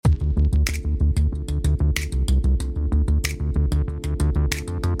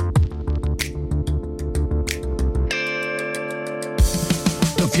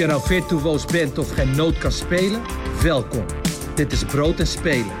je nou virtuoos bent of geen noot kan spelen, welkom. Dit is Brood en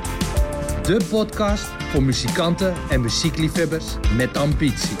Spelen. De podcast voor muzikanten en muziekliefhebbers met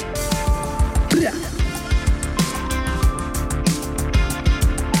ambitie. Bra!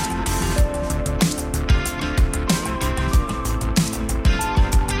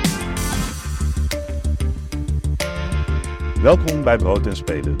 Welkom bij Brood en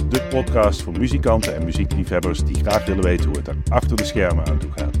Spelen, de podcast voor muzikanten en muziekliefhebbers die graag willen weten hoe het er achter de schermen aan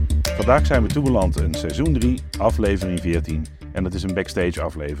toe gaat. Vandaag zijn we toebeland in seizoen 3, aflevering 14 en het is een Backstage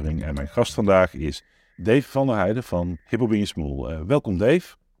aflevering. En mijn gast vandaag is Dave Vanderheijden van Hiphop in je Smoel. Welkom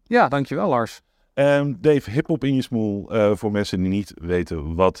Dave. Ja, dankjewel Lars. Dave, Hiphop in je Smoel, voor mensen die niet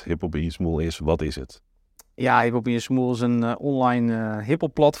weten wat Hiphop in je Smoel is, wat is het? Ja, Hiphop in je Smoel is een online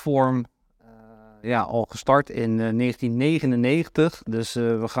hiphop platform. Al gestart in 1999, dus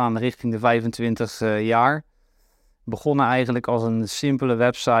we gaan richting de 25 jaar. Begonnen eigenlijk als een simpele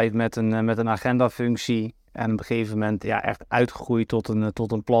website met een agenda-functie. En op een gegeven moment echt uitgegroeid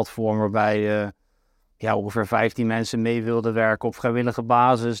tot een platform waarbij ongeveer 15 mensen mee wilden werken op vrijwillige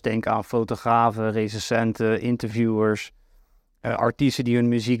basis. Denk aan fotografen, recensenten, interviewers, artiesten die hun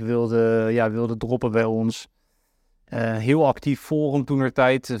muziek wilden droppen bij ons. Heel actief forum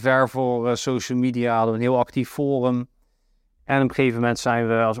toenertijd, ver voor social media hadden we een heel actief forum. En op een gegeven moment zijn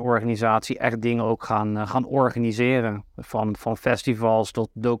we als organisatie echt dingen ook gaan organiseren. Van festivals tot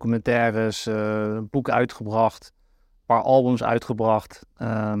documentaires, een boek uitgebracht, een paar albums uitgebracht.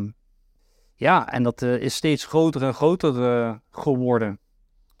 En dat is steeds groter en groter geworden.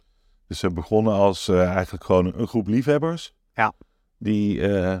 Dus ze begonnen als eigenlijk gewoon een groep liefhebbers. Ja. Die,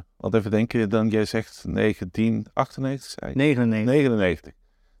 wat even denken, dan jij zegt 1998? 99.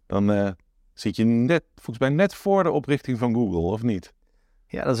 Dan zit je volgens mij net voor de oprichting van Google, of niet?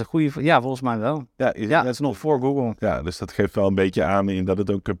 Ja, dat is een goede. Ja, volgens mij wel. Ja, dat is nog voor Google. Ja, dus dat geeft wel een beetje aan in dat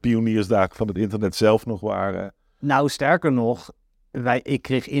het ook pioniersdagen van het internet zelf nog waren. Nou, sterker nog, wij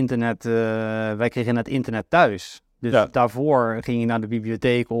kregen het internet thuis. Dus daarvoor ging je naar de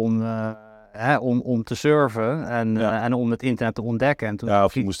bibliotheek om te surfen en om het internet te ontdekken. En toen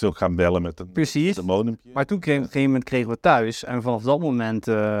of je moest ook gaan bellen met een modempje. Maar toen op een gegeven moment kregen we thuis. En vanaf dat moment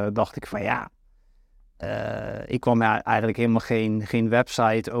dacht ik van ik kwam eigenlijk helemaal geen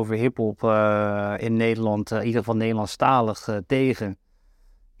website over hiphop in Nederland, in ieder geval Nederlandstalig, tegen.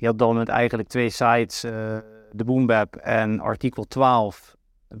 Je had dan met eigenlijk 2 sites, de Boombap en artikel 12,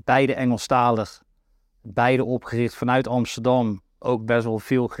 beide Engelstalig, beide opgericht vanuit Amsterdam. Ook best wel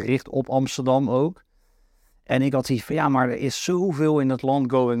veel gericht op Amsterdam ook. En ik had zoiets van, maar er is zoveel in het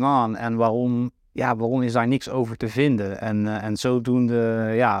land going on. En waarom is daar niks over te vinden? En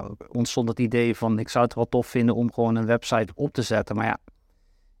zodoende ontstond het idee van, ik zou het wel tof vinden om gewoon een website op te zetten. Maar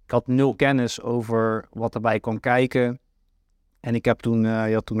ik had 0 kennis over wat erbij kwam kijken. En ik heb toen,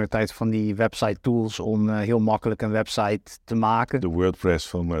 je had toen de tijd van die website tools om heel makkelijk een website te maken. De WordPress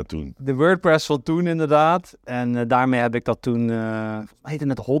van toen. De WordPress van toen inderdaad. En daarmee heb ik dat toen, heette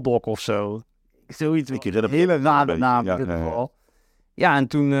het Hotdog of zo. Zoiets, een hele rare naam in ieder geval. Ja, en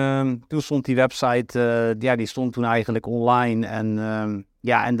toen stond die website, die stond toen eigenlijk online.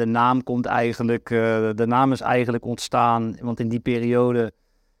 En de naam komt eigenlijk, de naam is eigenlijk ontstaan. Want in die periode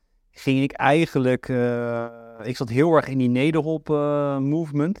ging ik eigenlijk... ik zat heel erg in die nederhop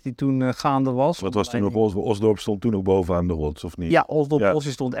movement die toen gaande was. Wat was toen nog? Osdorp stond toen ook bovenaan de rots, of niet? Ja, Osdorp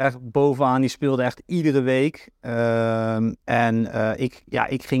stond echt bovenaan. Die speelde echt iedere week.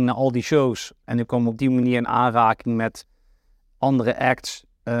 Ik ging naar al die shows. En ik kwam op die manier in aanraking met andere acts.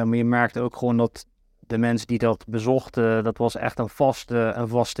 Maar je merkte ook gewoon dat de mensen die dat bezochten, dat was echt een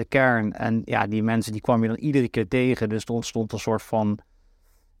vaste kern. En die mensen die kwam je dan iedere keer tegen. Dus er ontstond een soort van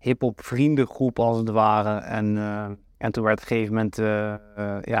hiphop vriendengroep als het ware. En toen werd op een gegeven moment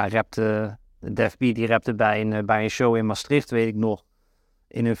rapte Def B, die rapte bij een show in Maastricht, weet ik nog.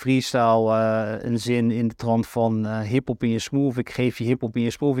 In een freestyle een zin in de trant van hiphop in je smoel. Of ik geef je hiphop in je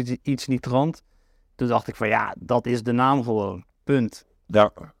smoel, of iets in die trant. Toen dacht ik van dat is de naam gewoon. Punt.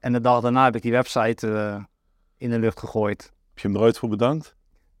 Ja. En de dag daarna heb ik die website in de lucht gegooid. Heb je hem er ooit voor bedankt?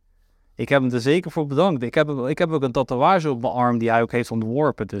 Ik heb hem er zeker voor bedankt. Ik heb ook een tatoeage op mijn arm die hij ook heeft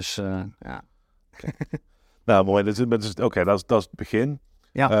ontworpen. Dus ja. Okay. Nou, mooi. Dat is het begin.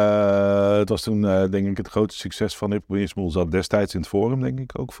 Ja. Het was toen denk ik het grootste succes van Hiphop in je Smoel zat destijds in het forum, denk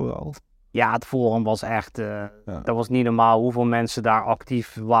ik ook vooral. Ja, het forum was echt... Dat was niet normaal hoeveel mensen daar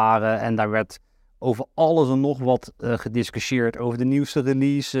actief waren. En daar werd over alles en nog wat gediscussieerd. Over de nieuwste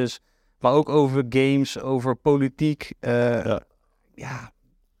releases. Maar ook over games, over politiek.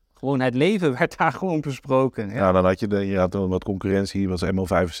 Gewoon het leven werd daar gewoon besproken. Ja, dan je had wat concurrentie, was ML75,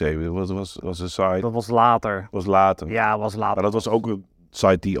 was een site. Dat was later. Was later. Ja, was later. Maar dat was ook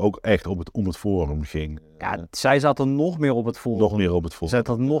site die ook echt om het forum ging. Ja, zij zaten nog meer op het forum. Nog meer op het forum. Zij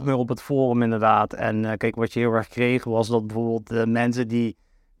zaten nog meer op het forum inderdaad. En kijk, wat je heel erg kreeg was dat bijvoorbeeld de mensen die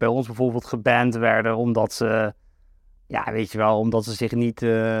bij ons bijvoorbeeld geband werden omdat ze... Ja, weet je wel, omdat ze zich niet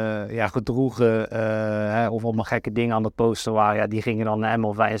gedroegen of allemaal gekke dingen aan het posten waren. Ja, die gingen dan naar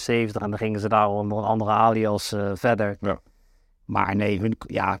ML75 en dan gingen ze daar onder een andere alias verder. Ja. Maar nee,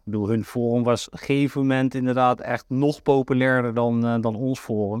 hun forum was op een gegeven moment inderdaad echt nog populairder dan ons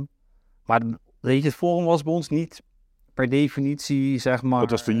forum. Maar weet je, het forum was bij ons niet per definitie, zeg maar...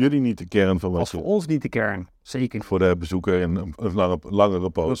 Het was voor jullie niet de kern van wat was voor ons niet de kern, zeker. Voor de bezoeker in een langere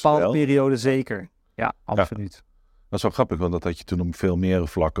post. Een bepaalde periode zeker, ja, absoluut. Ja. Dat is wel grappig, want dat had je toen op veel meer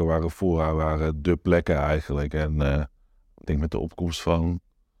vlakken waren de plekken eigenlijk. En ik denk met de opkomst van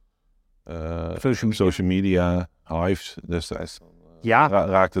social media, Hives destijds,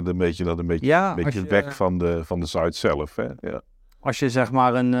 raakte het een beetje weg van de site zelf. Hè? Ja. Als je zeg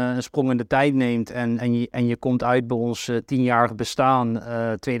maar een sprong in de tijd neemt en je komt uit bij ons 10-jarig bestaan,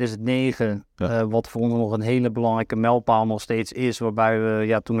 2009, wat voor ons nog een hele belangrijke mijlpaal nog steeds is, waarbij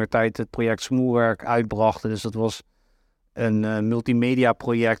we toenertijd het project Smoel uitbrachten. Dus dat was een multimedia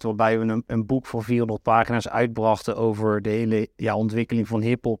project waarbij we een boek van 400 pagina's uitbrachten over de hele ontwikkeling van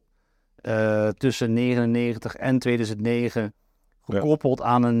hiphop tussen 1999 en 2009. Gekoppeld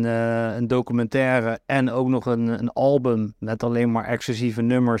aan een documentaire en ook nog een album met alleen maar exclusieve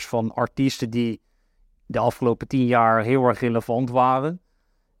nummers van artiesten die de afgelopen 10 jaar heel erg relevant waren.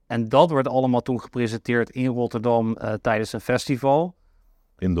 En dat werd allemaal toen gepresenteerd in Rotterdam tijdens een festival.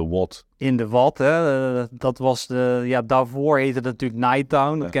 In de Wat. In de Wat, hè. Dat was daarvoor heette het natuurlijk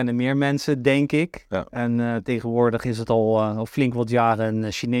Nighttown. Dat kennen meer mensen, denk ik. Ja. En tegenwoordig is het al flink wat jaren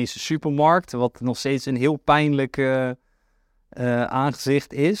een Chinese supermarkt, wat nog steeds een heel pijnlijk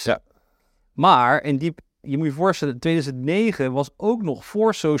aangezicht is. Ja. Maar je moet je voorstellen, 2009 was ook nog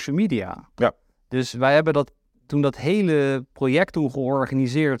voor social media. Ja. Dus wij hebben toen dat hele project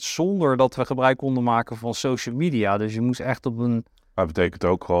georganiseerd zonder dat we gebruik konden maken van social media. Dus je moest echt op een... Maar dat betekent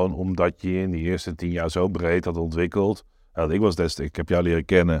ook gewoon omdat je in die eerste 10 jaar zo breed had ontwikkeld. Ik heb jou leren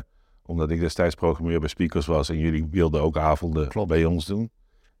kennen omdat ik destijds programmeur bij Speakers was en jullie wilden ook avonden bij ons doen.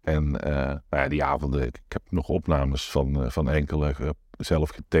 En die avonden, ik heb nog opnames van enkele zelf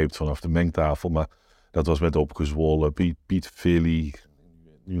getaped vanaf de mengtafel. Maar dat was met opgezwollen Piet Philly,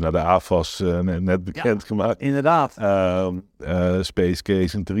 nu naar de AFAS net bekendgemaakt. Ja, inderdaad. Space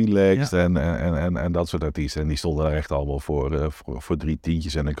Case en Relaxed en dat soort artiesten. En die stonden er echt allemaal voor 3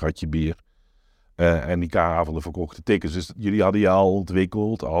 tientjes en een kratje bier. En die avonden verkochten tickets. Dus jullie hadden je al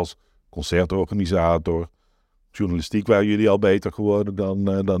ontwikkeld als concertorganisator. Journalistiek waren jullie al beter geworden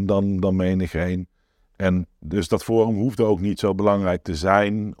dan menigeen. En dus dat forum hoefde ook niet zo belangrijk te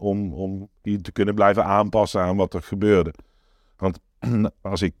zijn om je te kunnen blijven aanpassen aan wat er gebeurde. Want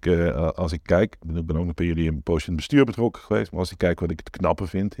als ik kijk, ik ben ook nog bij jullie een poosje in het bestuur betrokken geweest, maar als ik kijk wat ik het knappe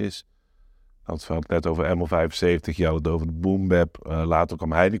vind is, we hadden het net over ML75, je had het over de Boom Bap, later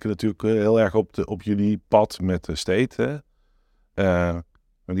kwam Heineken natuurlijk heel erg op jullie pad met de State. Maar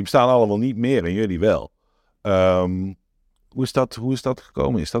die bestaan allemaal niet meer en jullie wel. Hoe is dat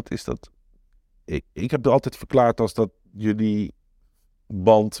gekomen? Ik heb er altijd verklaard als dat jullie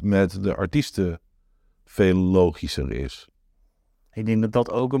band met de artiesten veel logischer is. Ik denk dat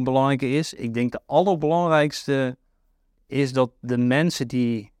dat ook een belangrijke is. Ik denk de allerbelangrijkste is dat de mensen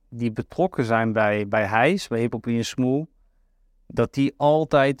die betrokken zijn bij Hijs, bij Hiphop en Smoel, dat die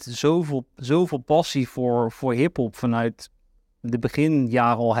altijd zoveel passie voor hiphop vanuit de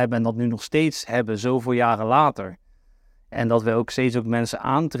beginjaren al hebben en dat nu nog steeds hebben, zoveel jaren later. En dat we ook steeds mensen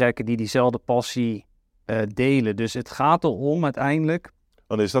aantrekken die diezelfde passie delen. Dus het gaat erom uiteindelijk...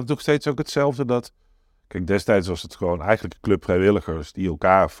 Dan is dat nog steeds ook hetzelfde dat... Kijk, destijds was het gewoon eigenlijk een club vrijwilligers die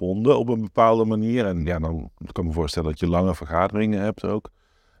elkaar vonden op een bepaalde manier. En ja, dan kan ik me voorstellen dat je lange vergaderingen hebt ook.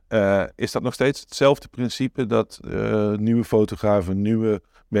 Is dat nog steeds hetzelfde principe dat nieuwe fotografen, nieuwe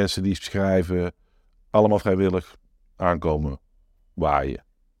mensen die schrijven, allemaal vrijwillig aankomen waaien?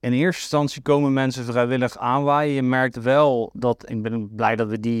 In eerste instantie komen mensen vrijwillig aanwaaien. Je merkt wel dat, ik ben blij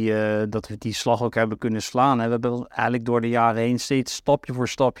dat we die slag ook hebben kunnen slaan. We hebben eigenlijk door de jaren heen steeds stapje voor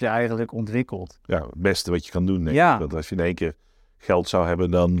stapje eigenlijk ontwikkeld. Ja, het beste wat je kan doen. Denk ik. Dat als je in één keer geld zou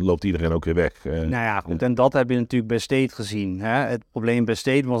hebben, dan loopt iedereen ook weer weg. Nou ja, goed. En dat heb je natuurlijk bij State gezien. Hè? Het probleem bij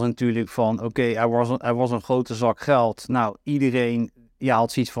State was natuurlijk van, er was een grote zak geld. Nou, iedereen...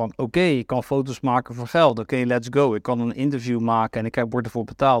 had zoiets van, ik kan foto's maken voor geld. Let's go. Ik kan een interview maken en word ervoor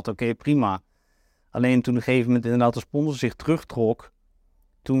betaald. Prima. Alleen toen op een gegeven moment inderdaad de sponsor zich terugtrok,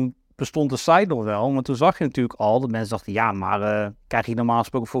 toen bestond de site nog wel, maar toen zag je natuurlijk al dat mensen dachten, maar krijg je normaal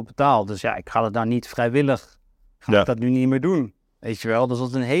gesproken voor betaald? Dus ik ga het daar niet vrijwillig, ik dat nu niet meer doen. Weet je wel? Dus dat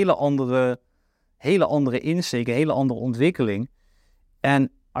is een hele andere insteek, een hele andere ontwikkeling.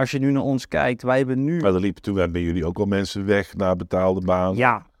 En als je nu naar ons kijkt, wij hebben nu... Maar er liepen toen bij jullie ook al mensen weg naar betaalde baan.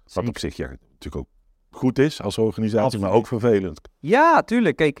 Ja, wat op zich natuurlijk ook goed is als organisatie, absoluut. maar ook vervelend. Ja,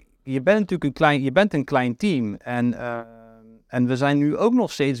 tuurlijk. Kijk, je bent natuurlijk een klein team. En we zijn nu ook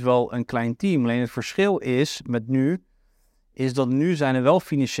nog steeds wel een klein team. Alleen het verschil is met nu, is dat nu zijn er wel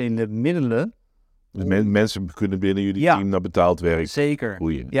financiële middelen. Dus mensen kunnen binnen jullie team naar betaald werk. Zeker.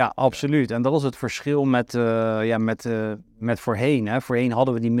 Groeien. Ja, absoluut. En dat is het verschil met voorheen. Hè. Voorheen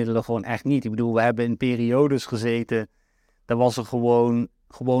hadden we die middelen gewoon echt niet. Ik bedoel, we hebben in periodes gezeten, daar was er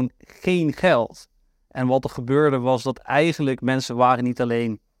gewoon geen geld. En wat er gebeurde was dat eigenlijk mensen waren niet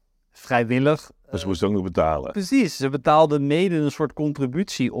alleen vrijwillig. Maar ze moesten ook nog betalen. Precies, ze betaalden mede een soort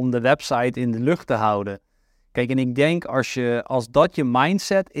contributie om de website in de lucht te houden. Kijk, en ik denk als dat je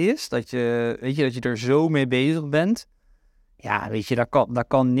mindset is, dat je er zo mee bezig bent, ja, weet je, daar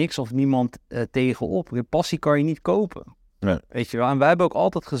kan niks of niemand tegenop. Je passie kan je niet kopen. Nee. Weet je wel, en wij hebben ook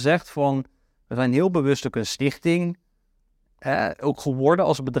altijd gezegd van, we zijn heel bewust ook een stichting, ook geworden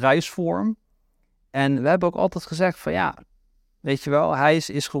als bedrijfsvorm. En we hebben ook altijd gezegd van ja, weet je wel, hij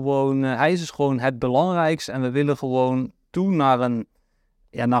is gewoon het belangrijkste en we willen gewoon toe naar een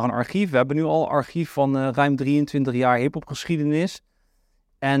archief. We hebben nu al een archief van ruim 23 jaar hiphopgeschiedenis.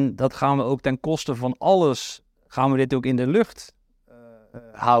 En dat gaan we ook ten koste van alles, gaan we dit ook in de lucht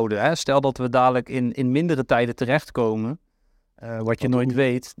houden. Hè? Stel dat we dadelijk in mindere tijden terechtkomen, wat je nooit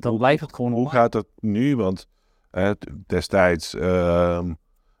weet, dan blijft het gewoon Hoe gaat dat nu? Want destijds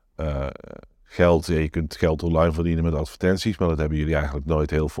geld, je kunt geld online verdienen met advertenties, maar dat hebben jullie eigenlijk nooit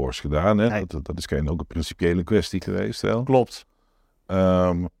heel fors gedaan. Hè? Nee. Dat is ook een principiële kwestie geweest. Wel? Klopt.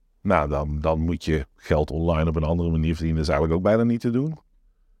 Dan moet je geld online op een andere manier verdienen. Dat is eigenlijk ook bijna niet te doen.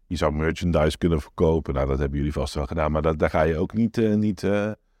 Je zou merchandise kunnen verkopen. Nou, dat hebben jullie vast wel gedaan. Maar daar ga je ook niet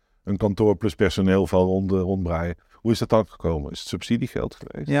een kantoor plus personeel van rondbraaien. Hoe is dat dan gekomen? Is het subsidiegeld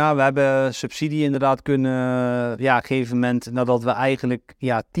geweest? Ja, we hebben subsidie inderdaad kunnen, op een gegeven moment, nadat we eigenlijk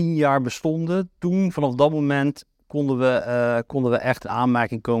 10 jaar bestonden, toen vanaf dat moment konden we echt in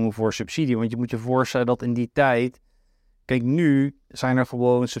aanmerking komen voor subsidie. Want je moet je voorstellen dat in die tijd, kijk, nu zijn er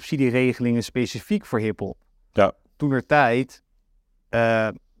gewoon subsidieregelingen specifiek voor hiphop. Ja. Toentertijd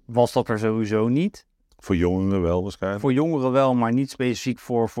was dat er sowieso niet. Voor jongeren wel waarschijnlijk. Voor jongeren wel, maar niet specifiek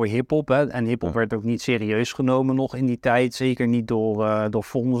voor hiphop. Hè. En hiphop werd ook niet serieus genomen nog in die tijd. Zeker niet door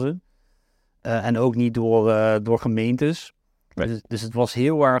fondsen. En ook niet door gemeentes. Nee. Dus het was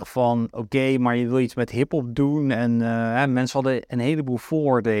heel erg van, oké, maar je wil iets met hiphop doen. En mensen hadden een heleboel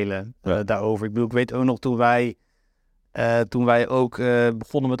vooroordelen daarover. Ik bedoel, ik weet ook nog toen wij ook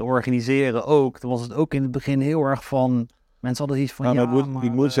begonnen met organiseren ook. Toen was het ook in het begin heel erg van... Mensen hadden iets van,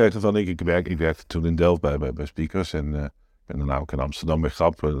 ik moet zeggen, van ik werkte toen in Delft bij Speakers en ik ben daarna ook in Amsterdam bij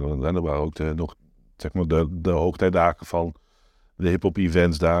Grap. En er waren ook de hoogtijdagen van de hip-hop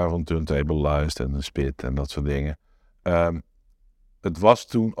events daar, van Turntableized en Spit en dat soort dingen. Het was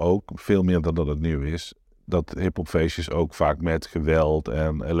toen ook veel meer dan dat het nu is, dat hip-hop feestjes ook vaak met geweld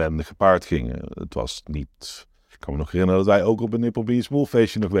en ellende gepaard gingen. Het was niet... Ik kan me nog herinneren dat wij ook op een hip-hop Smoel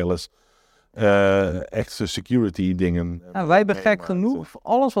feestje nog wel eens echte security dingen. Ja, wij hebben gek genoeg.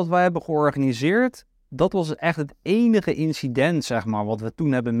 Alles wat wij hebben georganiseerd, dat was echt het enige incident, zeg maar, wat we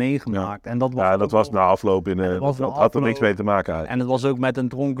toen hebben meegemaakt. Ja. En dat was na afloop dat had er niks mee te maken eigenlijk. En het was ook met een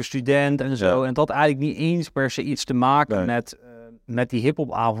dronken student en zo. Ja. En het had eigenlijk niet eens per se iets te maken met die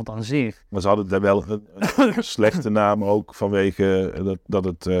hiphopavond aan zich. Maar ze hadden daar wel een slechte naam ook vanwege dat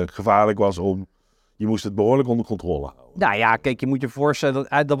het gevaarlijk was om... Je moest het behoorlijk onder controle houden. Nou ja, kijk, je moet je voorstellen, dat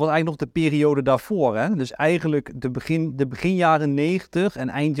was eigenlijk nog de periode daarvoor. Hè? Dus eigenlijk de begin jaren 90 en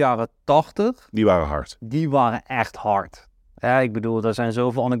eind jaren 80. Die waren hard. Die waren echt hard. Ja, ik bedoel, er zijn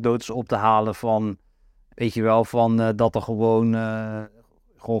zoveel anekdotes op te halen van, weet je wel, van dat er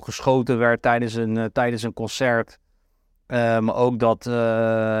gewoon geschoten werd tijdens een concert. Maar ook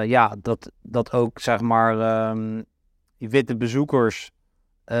dat ook, zeg maar, die witte bezoekers...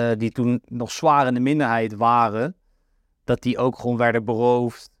 die toen nog zwaar in de minderheid waren, dat die ook gewoon werden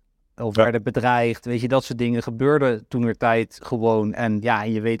beroofd of werden bedreigd. Weet je, dat soort dingen gebeurden toentertijd gewoon. En ja,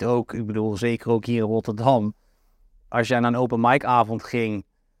 je weet ook, ik bedoel, zeker ook hier in Rotterdam, als jij naar een open mic avond ging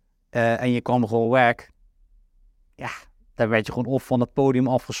en je kwam gewoon weg, ja, daar werd je gewoon of van het podium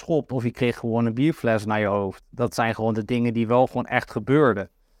afgeschopt of je kreeg gewoon een bierfles naar je hoofd. Dat zijn gewoon de dingen die wel gewoon echt gebeurden.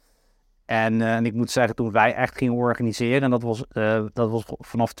 En ik moet zeggen, toen wij echt gingen organiseren, en dat was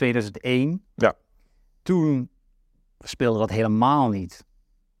vanaf 2001, toen speelde dat helemaal niet.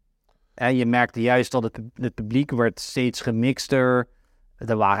 En je merkte juist dat het publiek werd steeds gemixter.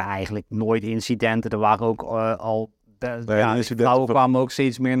 Er waren eigenlijk nooit incidenten. Er waren ook al De vrouwen kwamen ook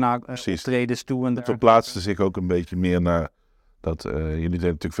steeds meer naar optredens toe. En het verplaatste zich ook een beetje meer naar dat jullie deden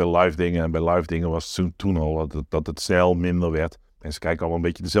natuurlijk veel live dingen. En bij live dingen was het toen al dat het snel minder werd. Mensen kijken allemaal een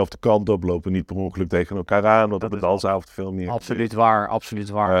beetje dezelfde kant op, lopen niet per ongeluk tegen elkaar aan. Want op de dansavond veel meer. Absoluut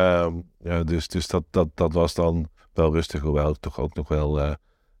waar. Dus dat was dan wel rustig, hoewel ik toch ook nog wel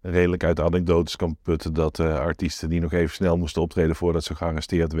redelijk uit anekdotes kan putten dat artiesten die nog even snel moesten optreden voordat ze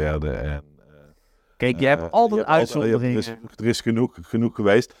gearresteerd werden. En, kijk, je hebt altijd uitzonderingen. Er is genoeg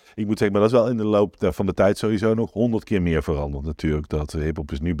geweest. Ik moet zeggen, maar dat is wel in de loop van de tijd sowieso nog 100 keer meer veranderd natuurlijk. Dat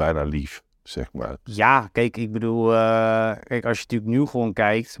hiphop is nu bijna lief, zeg maar. Ja, kijk, ik bedoel, als je natuurlijk nu gewoon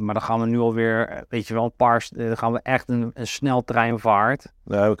kijkt, maar dan gaan we nu alweer, weet je wel, dan gaan we echt een sneltreinvaart.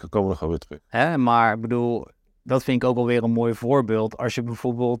 Nou, we komen nog wel weer terug. Maar ik bedoel, dat vind ik ook alweer een mooi voorbeeld. Als je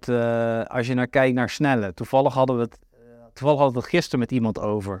bijvoorbeeld, als je kijkt naar snelle. Toevallig hadden we het gisteren met iemand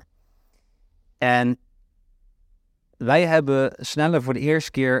over. En wij hebben Snelle voor de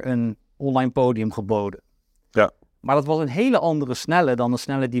eerste keer een online podium geboden. Ja. Maar dat was een hele andere Snelle dan de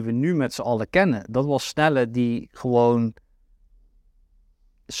Snelle die we nu met z'n allen kennen. Dat was Snelle die gewoon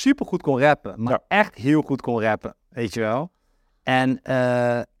supergoed kon rappen. Maar echt heel goed kon rappen, weet je wel.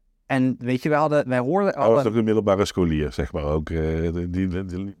 En weet je, wij hoorden... Hij was ook een middelbare scholier, zeg maar ook.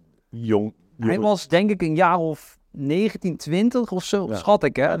 Die jong. Hij was denk ik een jaar of 19, 20 of zo, schat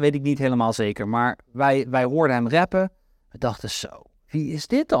ik, hè? Ja. Weet ik niet helemaal zeker. Maar wij hoorden hem rappen. We dachten zo, wie is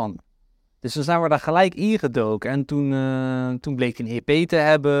dit dan? Dus dan zijn we daar gelijk ingedoken. En toen bleek hij een EP te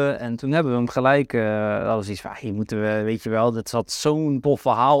hebben. En toen hebben we hem gelijk... dat was iets van, hier moeten we, weet je wel, dat zat zo'n tof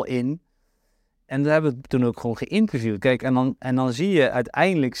verhaal in. En daar hebben we toen ook gewoon geïnterviewd. Kijk, en dan zie je,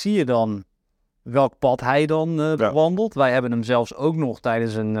 uiteindelijk dan welk pad hij dan bewandelt. Wij hebben hem zelfs ook nog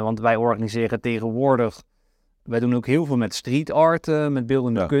tijdens want wij organiseren tegenwoordig... Wij doen ook heel veel met street art, met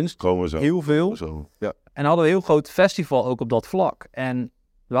beeldende kunst. Heel veel. Ja. En hadden we een heel groot festival ook op dat vlak. En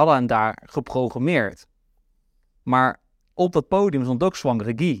we hadden hem daar geprogrammeerd. Maar op dat podium stond ook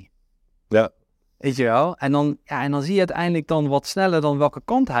zwangere Guy. Ja. Weet je wel? En dan zie je uiteindelijk dan wat sneller dan welke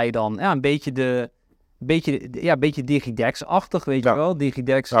kant hij dan... Ja, een beetje Digidex-achtig, weet je wel?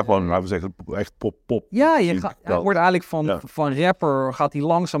 Digidex. Ja, gewoon, laten we zeggen, echt pop. Ja, hij wordt eigenlijk van rapper, gaat hij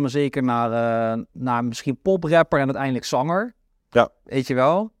langzaam maar zeker naar misschien poprapper en uiteindelijk zanger. Ja. Weet je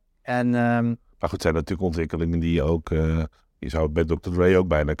wel? En... maar goed, zijn natuurlijk ontwikkelingen die je ook... je zou het bij Dr. Dre ook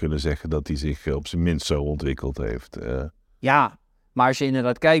bijna kunnen zeggen dat hij zich op zijn minst zo ontwikkeld heeft. Ja, maar als je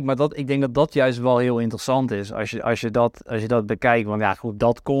inderdaad kijkt, maar ik denk dat juist wel heel interessant is. Als je dat bekijkt, want ja goed,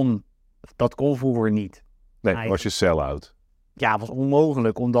 dat kon vroeger niet. Nee, was je sell-out. Ja, het was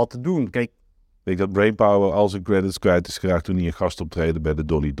onmogelijk om dat te doen. Kijk, ik denk dat Brainpower al zijn credits kwijt is geraakt toen hij een gastoptreden bij de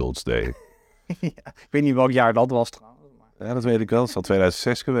Dolly Dots deed. Ja, ik weet niet welk jaar dat was trouwens. Maar... Ja, dat weet ik wel. Het zal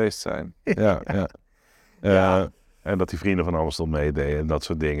 2006 geweest zijn. Ja. En dat die vrienden van Amstel meededen en dat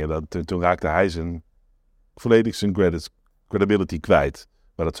soort dingen. Toen raakte hij volledig zijn credibility kwijt.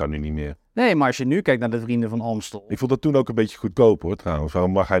 Maar dat zou nu niet meer. Nee, maar als je nu kijkt naar de vrienden van Amstel. Ik vond dat toen ook een beetje goedkoop hoor trouwens.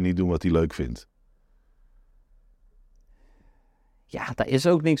 Waarom mag hij niet doen wat hij leuk vindt? Ja, daar is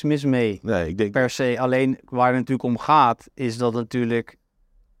ook niks mis mee. Nee, ik denk... Per se. Alleen waar het natuurlijk om gaat, is dat natuurlijk...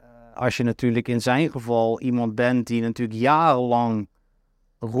 als je natuurlijk in zijn geval iemand bent die natuurlijk jarenlang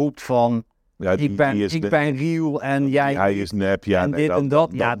roept van... Ja, ik ben real en jij... Hij is nep, ja. En dit en dat.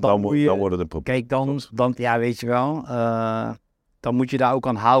 Ja, dan wordt het een probleem. Kijk, dan ja, weet je wel... dan moet je daar ook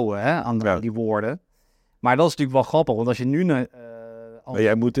aan houden, hè, aan die woorden. Maar dat is natuurlijk wel grappig, want als je nu... maar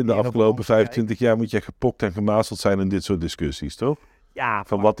jij moet in de afgelopen 25 jaar moet je gepokt en gemazeld zijn in dit soort discussies, toch? Ja.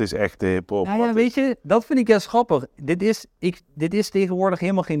 Van wat is echt de hiphop? Ja, weet je, dat vind ik juist grappig. Dit is tegenwoordig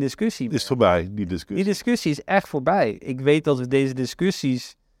helemaal geen discussie meer. Is voorbij, die discussie. Die discussie is echt voorbij. Ik weet dat we deze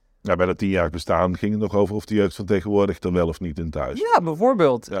discussies... Ja, bij dat 10-jarig bestaan ging het nog over of de jeugd van tegenwoordig er wel of niet in thuis. Ja,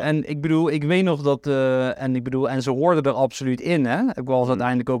 bijvoorbeeld. Ja. En ik bedoel, ik weet nog dat... en ze hoorden er absoluut in, hè. Ik was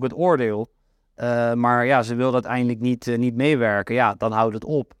uiteindelijk ook het oordeel. Maar ja, ze wilden uiteindelijk niet meewerken. Ja, dan houdt het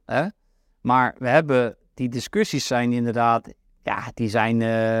op, hè. Maar we hebben... Die discussies zijn inderdaad... Ja, die zijn...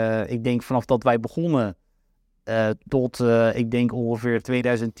 ik denk vanaf dat wij begonnen... tot, ik denk ongeveer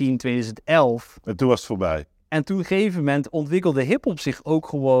 2010, 2011. En toen was het voorbij. En toen op een gegeven moment ontwikkelde hiphop zich ook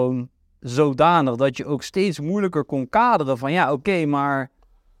gewoon zodanig dat je ook steeds moeilijker kon kaderen van ja, oké, maar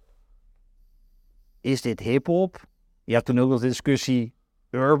is dit hiphop? Je hebt toen ook nog de discussie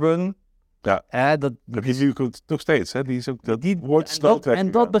urban. Ja, dat is nu nog steeds, hè? Die is ook, dat wordt snel weg.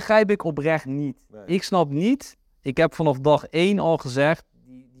 En dat begrijp ik oprecht niet. Nee. Ik snap niet, ik heb vanaf dag 1 al gezegd,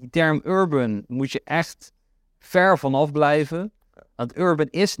 die term urban moet je echt ver vanaf blijven, want urban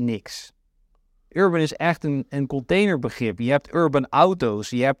is niks. Urban is echt een containerbegrip. Je hebt urban auto's,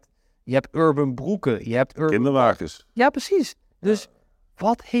 je Je hebt urban broeken. Je hebt kinderwagens. Ja, precies. Dus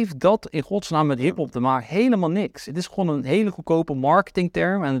wat heeft dat in godsnaam met hiphop te maken? Helemaal niks. Het is gewoon een hele goedkope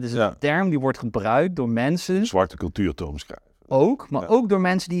marketingterm. En het is een term die wordt gebruikt door mensen. Zwarte cultuur te omschrijven. Ook, maar ook door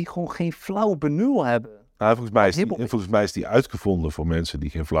mensen die gewoon geen flauw benul hebben. Nou, volgens mij is die uitgevonden voor mensen die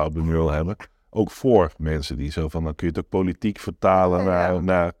geen flauw benul hebben. Ook voor mensen die zo van, dan kun je het ook politiek vertalen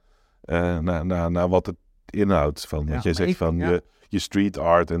naar wat het inhoudt. Van wat jij zegt je street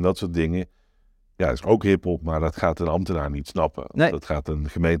art en dat soort dingen. Ja, dat is ook hiphop, maar dat gaat een ambtenaar niet snappen. Nee. Dat gaat een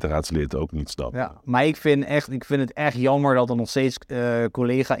gemeenteraadslid ook niet snappen. Ja, maar ik vind het echt jammer dat er nog steeds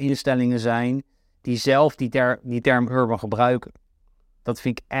collega-instellingen zijn die zelf die term urban gebruiken. Dat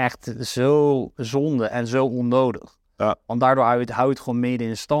vind ik echt zo zonde en zo onnodig. Ja. Want daardoor hou je het gewoon mede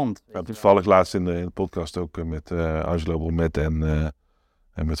in stand. Ja, toevallig laatst in de podcast ook met Angelo Bromet en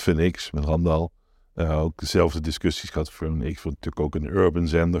met Phoenix, met Randal. Ook dezelfde discussies gehad. Phoenix wordt natuurlijk ook een urban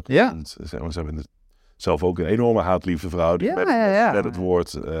zender. Ja. En ze hebben zelf ook een enorme haat-liefde verhouding met het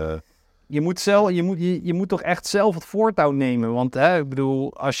woord. Je moet toch echt zelf het voortouw nemen. Want ik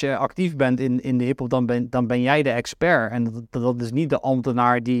bedoel, als je actief bent in de hiphop, dan ben jij de expert. En dat is niet de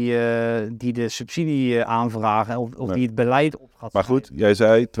ambtenaar die de subsidie aanvragen of die het beleid op gaat. Maar goed, jij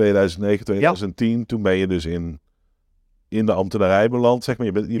zei 2009, 2010, toen ben je dus in de ambtenarij beland, zeg maar.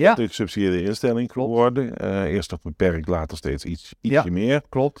 Je bent een gesubsidieerde instelling geworden. Eerst nog beperkt, later steeds ietsje meer.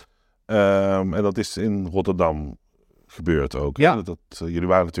 Klopt. En dat is in Rotterdam gebeurd ook. Ja. Jullie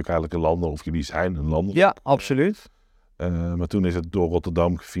waren natuurlijk eigenlijk een lander, of jullie zijn een lander. Ja, absoluut. Maar toen is het door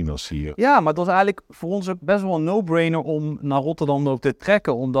Rotterdam gefinancierd. Ja, maar het was eigenlijk voor ons ook best wel een no-brainer om naar Rotterdam ook te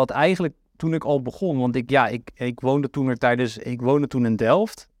trekken. Omdat eigenlijk toen ik al begon, want ik woonde toen in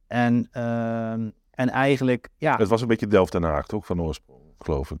Delft. En eigenlijk, ja. Het was een beetje Delft en Haag, toch? Van oorsprong,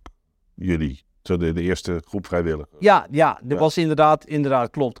 geloof ik. Jullie. Zo de eerste groep vrijwilligers. Ja, dat was inderdaad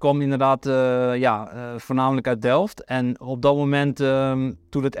klopt. Het kwam inderdaad voornamelijk uit Delft. En op dat moment,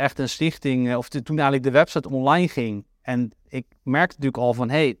 toen het echt een stichting, toen eigenlijk de website online ging. En ik merkte natuurlijk al van,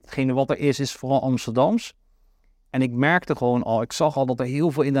 hetgene wat er is vooral Amsterdams. En ik merkte gewoon al, ik zag al dat er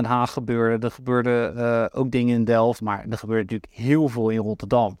heel veel in Den Haag gebeurde. Er gebeurde ook dingen in Delft, maar er gebeurde natuurlijk heel veel in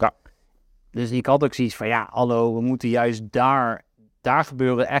Rotterdam. Ja. Dus ik had ook zoiets van, hallo, we moeten juist daar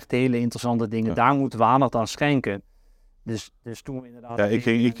gebeuren echt hele interessante dingen. Ja. Daar moeten we aandacht aan schenken. Dus toen we inderdaad... Ja,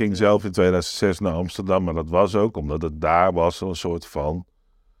 ik ging zelf in 2006 naar Amsterdam, maar dat was ook omdat het daar was een soort van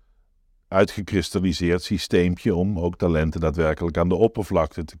uitgekristalliseerd systeempje om ook talenten daadwerkelijk aan de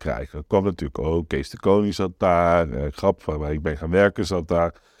oppervlakte te krijgen. Dat kwam natuurlijk ook, Kees de Koning zat daar, Grap, waar ik ben gaan werken, zat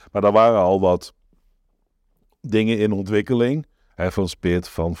daar. Maar daar waren al wat dingen in ontwikkeling. Van Spit,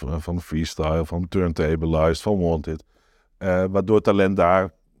 van Freestyle, van Turntableized, van Wanted. Waardoor talent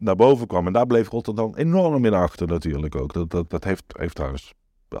daar naar boven kwam. En daar bleef Rotterdam enorm in achter natuurlijk ook. Dat heeft trouwens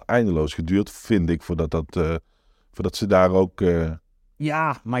eindeloos geduurd, vind ik, voordat ze daar ook...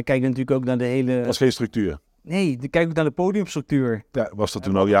 Ja, maar ik kijk natuurlijk ook naar de hele... Dat was geen structuur. Nee, kijk ook naar de podiumstructuur. Ja, was dat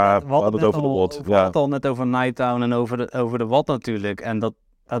toen ook? Ja, we hadden het over de wat. We hadden het al net over Nighttown en over de wat natuurlijk. En dat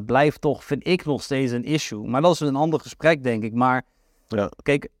blijft toch, vind ik, nog steeds een issue. Maar dat is een ander gesprek, denk ik. Maar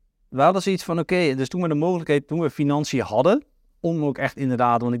kijk, we hadden zoiets van, oké, dus toen we de mogelijkheid, toen we financiën hadden, om ook echt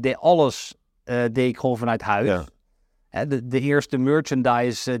inderdaad, want ik deed alles, deed ik gewoon vanuit huis. Ja. De eerste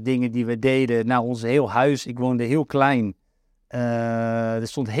merchandise dingen die we deden, ons heel huis, ik woonde heel klein. Er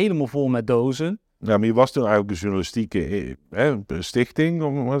stond helemaal vol met dozen. Ja, maar je was toen eigenlijk een journalistieke stichting.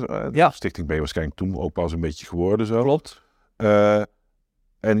 Stichting ben je waarschijnlijk toen ook pas een beetje geworden. Zo. Klopt.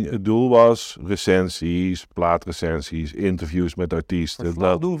 En het doel was recensies, plaatrecensies, interviews met artiesten.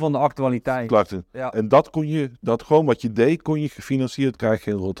 Het doen van de actualiteit. Ja. En dat gewoon wat je deed, kon je gefinancierd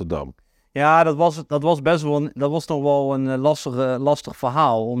krijgen in Rotterdam. Ja, dat was best wel toch wel een lastig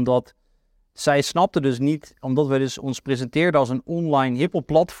verhaal. Omdat zij snapten dus niet, omdat we dus ons presenteerden als een online hiphop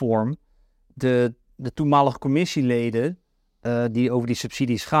platform. De toenmalige commissieleden die over die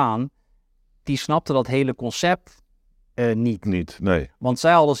subsidies gaan, die snapten dat hele concept niet. Nee. Want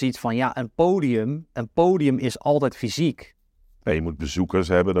zij hadden zoiets van, een podium is altijd fysiek. Nee, je moet bezoekers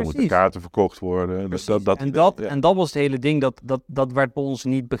hebben, dan moeten kaarten verkocht worden. Dus en dat was het hele ding, dat werd bij ons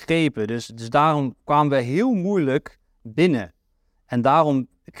niet begrepen. Dus daarom kwamen we heel moeilijk binnen. En daarom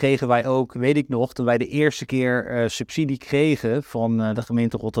kregen wij ook, weet ik nog, toen wij de eerste keer subsidie kregen van de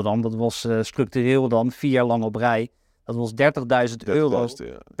gemeente Rotterdam, dat was structureel dan 4 jaar lang op rij, dat was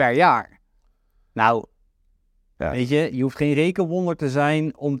 €30.000 per jaar. Nou, Ja. Weet je hoeft geen rekenwonder te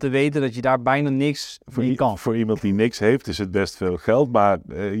zijn om te weten dat je daar bijna niks mee kan. Voor iemand die niks heeft is het best veel geld, maar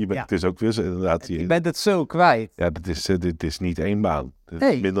het is ook weer inderdaad... Je bent het zo kwijt. Ja, dit is niet 1 baan. Het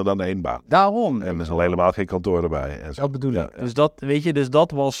is minder dan 1 baan. Daarom. En er is al helemaal geen kantoor erbij. En zo. Dat bedoel ik. Ja.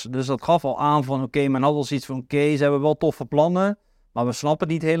 Dus dat gaf al aan van men had wel zoiets van ze hebben wel toffe plannen, maar we snappen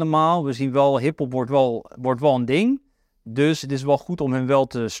het niet helemaal. We zien wel, hiphop wordt wel een ding. Dus het is wel goed om hen wel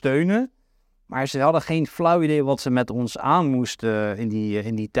te steunen. Maar ze hadden geen flauw idee wat ze met ons aan moesten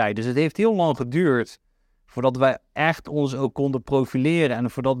in die tijd. Dus het heeft heel lang geduurd voordat wij echt ons ook konden profileren. En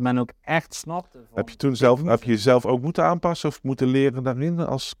voordat men ook echt snapte. Heb je jezelf ook moeten aanpassen of moeten leren daarin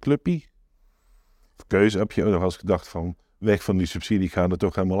als clubpie? Of keuze heb je nog eens gedacht van weg van die subsidie, gaan we het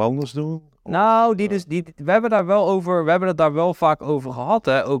toch helemaal anders doen? Nou, we hebben het daar wel vaak over gehad.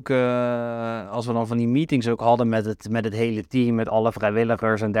 Hè? Ook als we dan van die meetings ook hadden met het hele team, met alle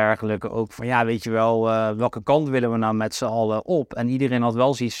vrijwilligers en dergelijke. Ook van weet je wel, welke kant willen we nou met z'n allen op? En iedereen had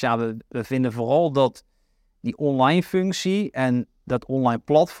wel zoiets, we vinden vooral dat die online functie en dat online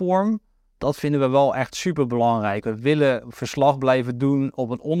platform, dat vinden we wel echt super belangrijk. We willen verslag blijven doen op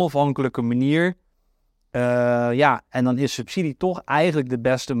een onafhankelijke manier. En dan is subsidie toch eigenlijk de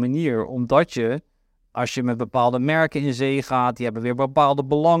beste manier. Omdat als je met bepaalde merken in zee gaat, die hebben weer bepaalde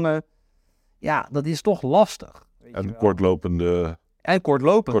belangen. Ja, dat is toch lastig. En kortlopende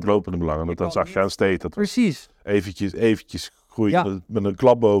belangen. Dat zag je aan State. Dat precies. Eventjes groeit met een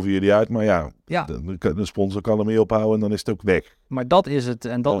klap boven jullie uit. Maar de sponsor kan ermee ophouden en dan is het ook weg. Maar dat is het.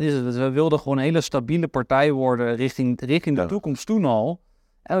 En dat is het. We wilden gewoon een hele stabiele partij worden richting de toekomst toen al.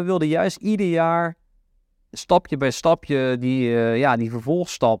 En we wilden juist ieder jaar stapje bij stapje die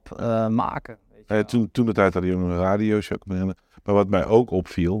vervolgstap maken. Weet je toen de tijd had je een radioshow. Maar wat mij ook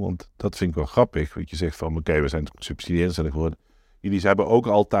opviel, want dat vind ik wel grappig. Want je zegt van oké, we zijn subsidieringstelling geworden. Jullie hebben ook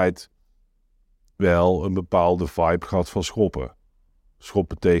altijd wel een bepaalde vibe gehad van schoppen.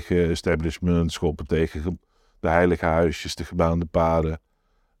 Schoppen tegen establishment, schoppen tegen de heilige huisjes, de gebaande paden.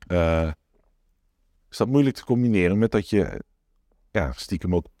 Is dat moeilijk te combineren met dat je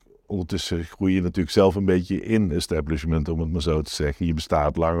stiekem ook ondertussen groei je natuurlijk zelf een beetje in establishment, om het maar zo te zeggen. Je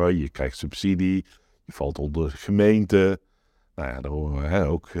bestaat langer, je krijgt subsidie, je valt onder gemeente. Nou ja, daar horen we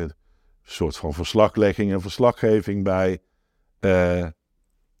ook een soort van verslaglegging en verslaggeving bij.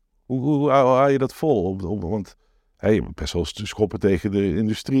 Hoe hou je dat vol? Want best wel schoppen tegen de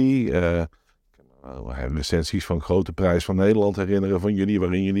industrie. Licenties van Grote Prijs van Nederland herinneren van jullie,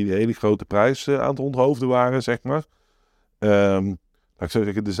 waarin jullie de hele grote prijs aan het onthoofden waren, zeg maar. Ik zou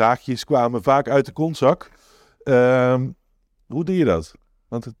zeggen, de zaakjes kwamen vaak uit de kontzak. Hoe doe je dat?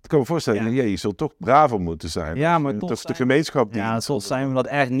 Want ik kan me voorstellen, je zult toch braver moeten zijn. Ja, maar toch is de gemeenschap die... Ja, toch zijn we dat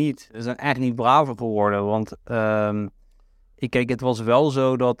echt niet. We zijn echt niet braver geworden. Want het was wel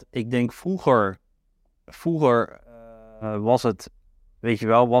zo dat ik denk vroeger was het, weet je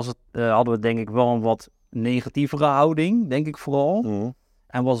wel, hadden we denk ik wel een wat negatievere houding, denk ik vooral. Mm.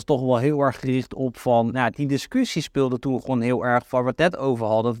 En was het toch wel heel erg gericht op van... die discussie speelde toen gewoon heel erg waar we het net over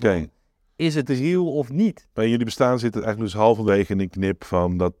hadden. Van, is het real of niet? Bij jullie bestaan zit het eigenlijk dus halverwege in een knip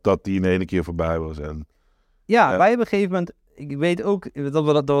van dat die in één keer voorbij was. En, wij hebben op een gegeven moment... Ik weet ook dat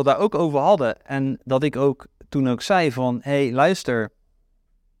we daar ook over hadden. En dat ik ook toen ook zei van... luister.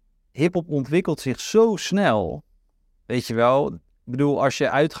 Hiphop ontwikkelt zich zo snel. Weet je wel... Ik bedoel, als je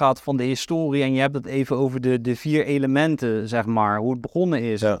uitgaat van de historie en je hebt het even over de 4 elementen, zeg maar, hoe het begonnen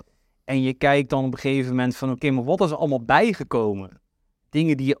is. Ja. En je kijkt dan op een gegeven moment van, oké, maar wat is er allemaal bijgekomen?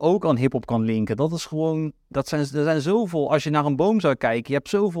 Dingen die je ook aan hiphop kan linken. Dat is gewoon, er zijn zoveel, als je naar een boom zou kijken, je hebt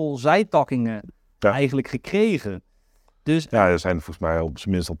zoveel zijtakkingen eigenlijk gekregen. Dus, er zijn volgens mij op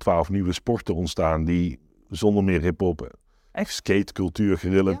zijn minst al 12 nieuwe sporten ontstaan die zonder meer hiphop, skatecultuur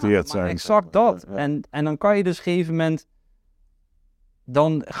gerelateerd zijn. Exact dat. Ja. En dan kan je dus op een gegeven moment...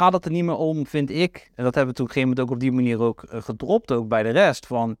 Dan gaat het er niet meer om, vind ik, en dat hebben we toen op een gegeven moment ook op die manier ook gedropt, ook bij de rest,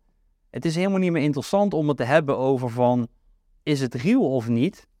 van het is helemaal niet meer interessant om het te hebben over van, is het real of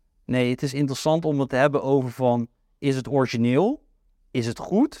niet? Nee, het is interessant om het te hebben over van, is het origineel? Is het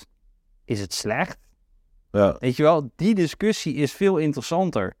goed? Is het slecht? Ja. Weet je wel, die discussie is veel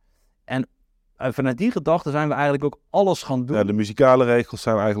interessanter. En vanuit die gedachte zijn we eigenlijk ook alles gaan doen. Ja, de muzikale regels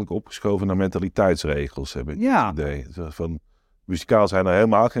zijn eigenlijk opgeschoven naar mentaliteitsregels, heb ik het idee. Van... Muzikaal zijn er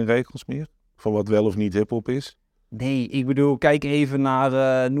helemaal geen regels meer van wat wel of niet hiphop is. Nee, ik bedoel, kijk even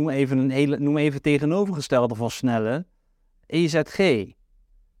naar, noem even tegenovergestelde van Snelle. EZG.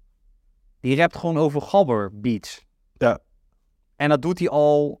 Die rapt gewoon over gabberbeats. Ja. En dat doet hij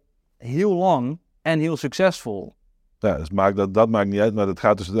al heel lang en heel succesvol. Ja, dus dat maakt niet uit, maar het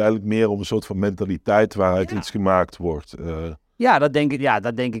gaat dus uiteindelijk meer om een soort van mentaliteit waaruit iets gemaakt wordt. Ja, dat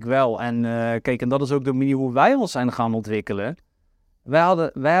denk ik wel. En kijk, en dat is ook de manier hoe wij ons zijn gaan ontwikkelen.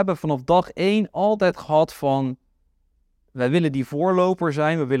 Wij hebben vanaf dag 1 altijd gehad van... Wij willen die voorloper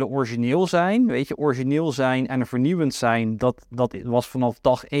zijn, we willen origineel zijn. Weet je, origineel zijn en vernieuwend zijn, dat was vanaf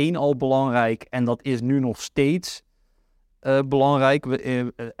dag 1 al belangrijk. En dat is nu nog steeds belangrijk.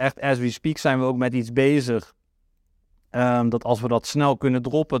 Echt, as we speak, zijn we ook met iets bezig. Dat als we dat snel kunnen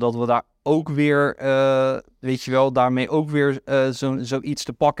droppen, dat we daar ook weer, daarmee ook weer zoiets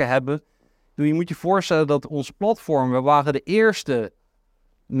te pakken hebben. Je moet je voorstellen dat ons platform, we waren de eerste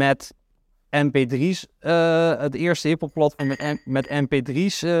met MP3's, het eerste hiphop platform met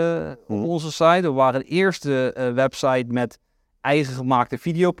MP3's op onze site. We waren de eerste website met eigen gemaakte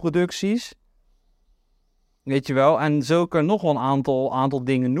videoproducties. Weet je wel, en zo kan ik nog wel een aantal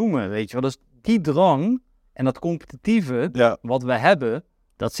dingen noemen, weet je wel. Dus die drang en dat competitieve wat we hebben,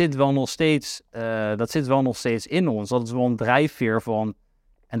 dat zit wel nog steeds in ons. Dat is wel een drijfveer van,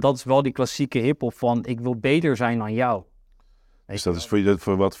 en dat is wel die klassieke hiphop van, ik wil beter zijn dan jou. Dus dat is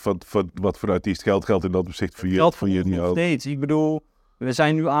voor wat voor artiest geldt in dat opzicht voor jullie ook? Steeds. Ik bedoel, we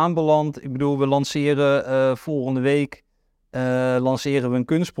zijn nu aanbeland. Ik bedoel, we lanceren volgende week we een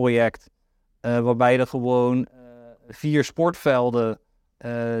kunstproject. Waarbij er gewoon 4 sportvelden,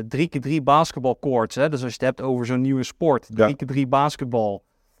 3x3 basketbalcourts. Hè? Dus als je het hebt over zo'n nieuwe sport, 3x3 basketbal.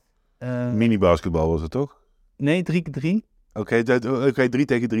 Mini-basketbal was het toch? Nee, 3x3. Oké, 3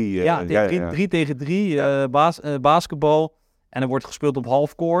 tegen 3. 3 tegen 3 basketbal. En er wordt gespeeld op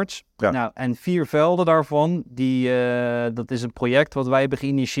halfcourts. Ja. Nou, en 4 velden daarvan, dat is een project wat wij hebben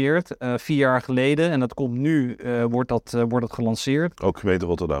geïnitieerd 4 jaar geleden. En dat komt nu, wordt het gelanceerd. Ook gemeente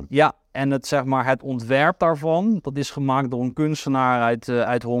Rotterdam. Ja, en het ontwerp daarvan, dat is gemaakt door een kunstenaar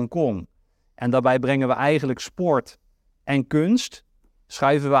uit Hongkong. En daarbij brengen we eigenlijk sport en kunst,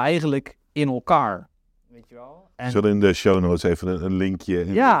 schuiven we eigenlijk in elkaar. Weet je wel? En zullen in de show notes even een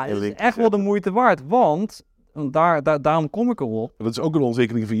linkje... Ja, het is echt wel de moeite waard, want... Daarom kom ik erop. Dat is ook een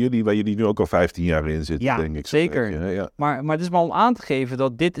ontwikkeling van jullie, waar jullie nu ook al 15 jaar in zitten, denk ik. Zeker. Ja. Maar het is maar om aan te geven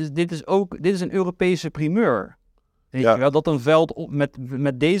dat dit is een Europese primeur. Weet je wel, dat een veld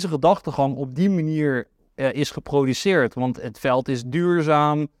met deze gedachtegang op die manier is geproduceerd. Want het veld is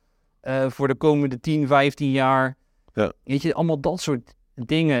duurzaam voor de komende 10, 15 jaar. Ja. Weet je, allemaal dat soort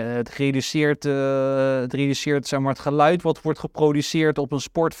dingen. Het reduceert zeg maar, het geluid wat wordt geproduceerd op een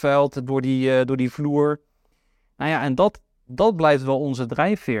sportveld door die vloer. Nou ja, en dat blijft wel onze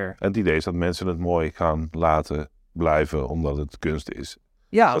drijfveer. En het idee is dat mensen het mooi gaan laten blijven, omdat het kunst is.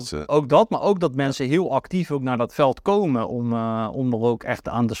 Ja, ook dat, maar ook dat mensen heel actief ook naar dat veld komen om er ook echt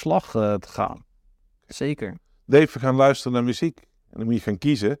aan de slag te gaan. Zeker. Dave, we gaan luisteren naar muziek. En dan moet je gaan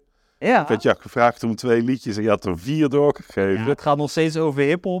kiezen. Ja. Ik had je gevraagd om 2 liedjes en je had er 4 doorgegeven. Ja, het gaat nog steeds over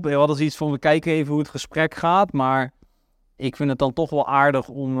hiphop. We hadden zoiets van, we kijken even hoe het gesprek gaat, maar... Ik vind het dan toch wel aardig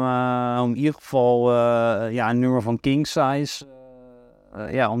om in ieder geval een nummer van King Size,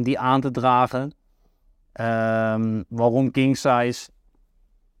 om die aan te dragen. Waarom King Size?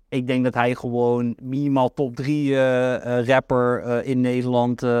 Ik denk dat hij gewoon minimaal top 3 rapper in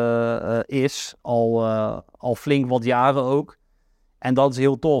Nederland is. Al flink wat jaren ook. En dat is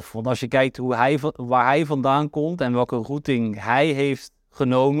heel tof, want als je kijkt waar hij vandaan komt en welke routing hij heeft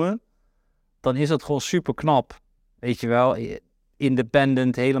genomen, dan is dat gewoon super knap. Weet je wel,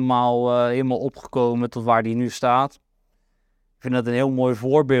 independent, helemaal opgekomen tot waar die nu staat. Ik vind dat een heel mooi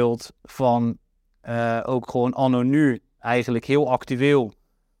voorbeeld van ook gewoon anno nu, eigenlijk heel actueel.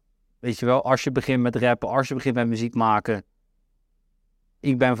 Weet je wel, als je begint met rappen, als je begint met muziek maken.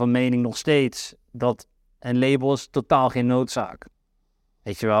 Ik ben van mening nog steeds dat een label is totaal geen noodzaak.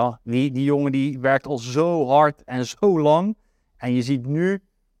 Weet je wel, die jongen die werkt al zo hard en zo lang. En je ziet nu,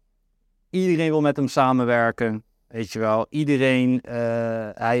 iedereen wil met hem samenwerken. Weet je wel, iedereen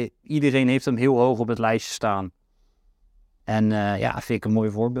heeft hem heel hoog op het lijstje staan. En vind ik een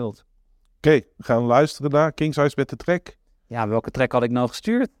mooi voorbeeld. Oké, we gaan luisteren naar King Size met de track. Ja, welke track had ik nou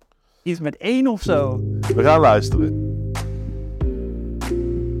gestuurd? Iets met 1 of zo. We gaan luisteren.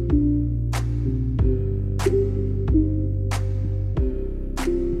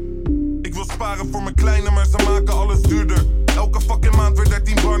 Ik wil sparen voor mijn kleine, maar ze maken alles duurder. Elke fucking maand weer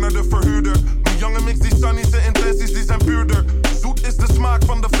 13 bar naar de verhuurder. Mijn jonge mix die sunny, zijn intenties die zijn puurder. Zoet is de smaak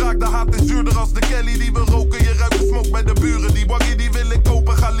van de wraak, de haat is duurder als de Kelly die we roken. Je ruikt de smoke bij de buren. Die waggie die wil ik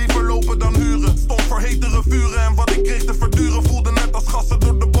kopen, ga liever lopen dan huren. Stond voor hetere vuren en wat ik kreeg te verduren. Voelde net als gassen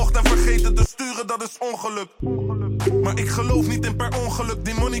door de bocht en vergeten te sturen, dat is ongeluk. Maar ik geloof niet in per ongeluk.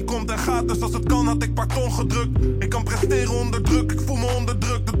 Die money komt en gaat, dus als het kan had ik parton gedrukt. Ik kan presteren onder druk, ik voel me onder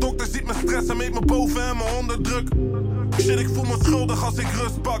druk. De dokter ziet me stress en meet me boven en me onder druk. Shit, ik voel me schuldig als ik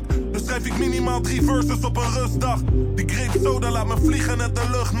rust pak. Dus schrijf ik minimaal 3 verses op een rustdag. Die grape soda laat me vliegen net de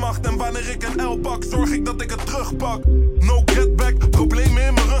luchtmacht. En wanneer ik een L pak, zorg ik dat ik het terugpak. No getback, problemen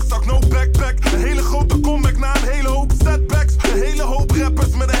in mijn rugzak, no backpack. Een hele grote comeback na een hele hoop setbacks. Een hele hoop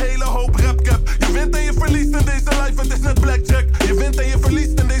rappers met een hele hoop rapcap. Je wint en je verliest in deze life, het is net blackjack. Je wint en je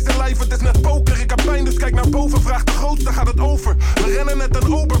verliest in deze life, het is net poker. Ik heb pijn, dus kijk naar boven, vraag de grootste, gaat het over. We rennen net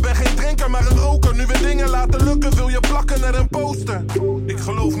een ober, ben geen drinker, maar een roker. Nu weer dingen laten lukken, wil je plakken naar een poster. Ik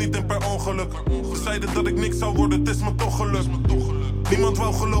geloof niet in per ongeluk. Ze zeiden dat ik niks zou worden, het is me toch gelukt. Niemand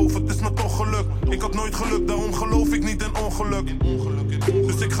wou geloven, het is me toch gelukt. Ik had nooit geluk, daarom geloof ik niet in ongeluk.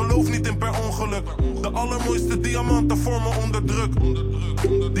 Dus ik geloof niet in per ongeluk. De allermooiste diamanten voor me onder druk.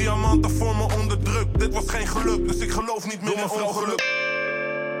 Diamanten voor me onder druk. Dit was geen geluk, dus ik geloof niet meer in ongeluk.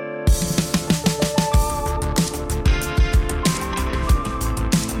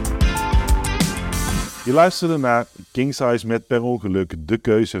 Je luisterde naar King Size met Per Ongeluk, de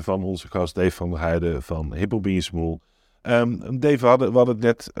keuze van onze gast Dave Vanderheijden van Hiphop Smoel. Dave, we hadden het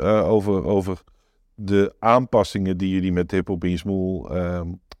net over de aanpassingen die jullie met Hiphop Smoel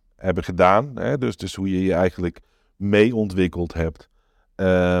hebben gedaan. Hè? Dus hoe je je eigenlijk mee ontwikkeld hebt.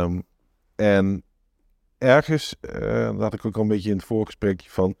 En ergens, dat had ik ook al een beetje in het voorgesprekje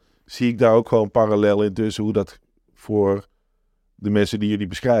van, zie ik daar ook gewoon parallel in tussen hoe dat voor de mensen die jullie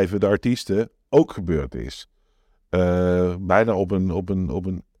beschrijven, de artiesten, ook gebeurd is. Bijna op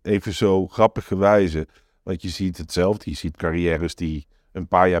een even zo grappige wijze. Want je ziet hetzelfde. Je ziet carrières die een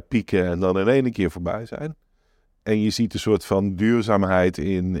paar jaar pieken en dan in één keer voorbij zijn. En je ziet een soort van duurzaamheid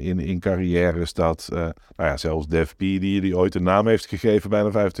in carrières dat, zelfs Def P, die ooit een naam heeft gegeven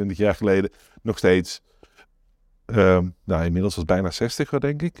bijna 25 jaar geleden, nog steeds, inmiddels was bijna 60,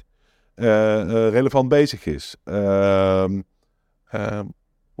 denk ik, relevant bezig is.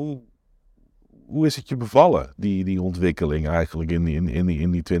 Hoe is het je bevallen, die ontwikkeling eigenlijk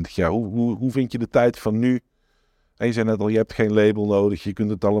in die 20 jaar? Hoe vind je de tijd van nu? En je zei net al, je hebt geen label nodig. Je kunt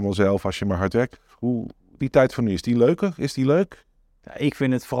het allemaal zelf als je maar hard werkt. Die tijd van nu, is die leuker? Is die leuk? Ja, ik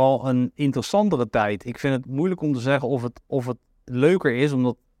vind het vooral een interessantere tijd. Ik vind het moeilijk om te zeggen of het leuker is,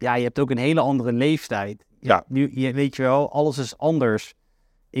 omdat je hebt ook een hele andere leeftijd. Ja. Nu, weet je wel, alles is anders.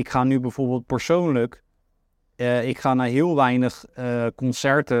 Ik ga nu bijvoorbeeld persoonlijk, ik ga naar heel weinig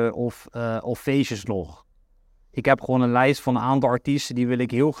concerten of feestjes nog. Ik heb gewoon een lijst van een aantal artiesten, die wil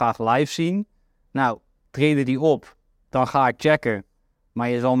ik heel graag live zien. Nou, treden die op, dan ga ik checken. Maar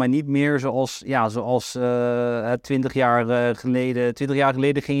je zal mij niet meer zoals 20 jaar geleden. 20 jaar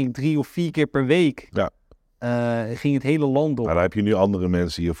geleden ging ik 3 of 4 keer per week. Ja. Ging het hele land op. Maar daar heb je nu andere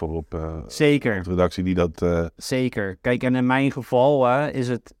mensen hiervoor op. Zeker. Op de redactie die dat. Zeker. Kijk, en in mijn geval is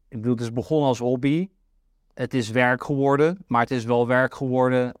het. Ik bedoel, het is begonnen als hobby. Het is werk geworden, maar het is wel werk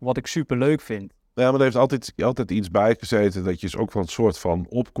geworden wat ik super leuk vind. Ja, maar er heeft altijd iets bij gezeten dat je ook van een soort van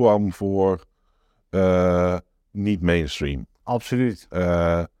opkwam voor niet mainstream. Absoluut.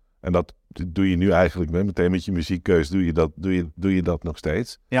 En dat doe je nu eigenlijk meteen met je muziekkeus, doe je dat nog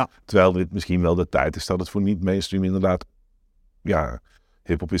steeds. Ja. Terwijl dit misschien wel de tijd is dat het voor niet mainstream inderdaad,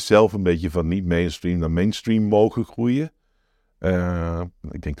 hiphop is zelf een beetje van niet mainstream naar mainstream mogen groeien.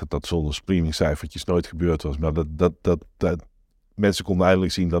 Ik denk dat zonder streamingcijfertjes nooit gebeurd was, maar dat mensen konden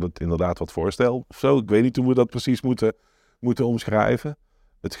eindelijk zien dat het inderdaad wat voorstel of zo. Ik weet niet hoe we dat precies moeten omschrijven.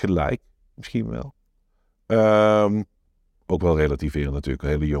 Het gelijk misschien wel. Ook wel relativeren natuurlijk. Een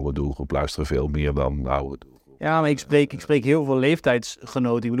hele jonge doelgroep luisteren veel meer dan een oude doelgroep. Ja, maar ik spreek heel veel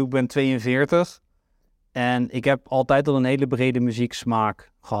leeftijdsgenoten. Ik bedoel, ik ben 42 en ik heb altijd al een hele brede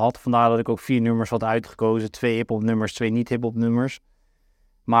muzieksmaak gehad. Vandaar dat ik ook 4 nummers had uitgekozen. 2 hiphop nummers, 2 niet hiphop nummers.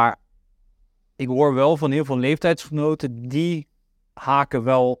 Maar ik hoor wel van heel veel leeftijdsgenoten, die haken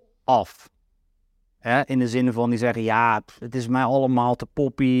wel af. In de zin van, die zeggen, het is mij allemaal te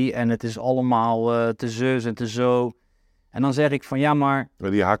poppy en het is allemaal te zus en te zo. En dan zeg ik van, maar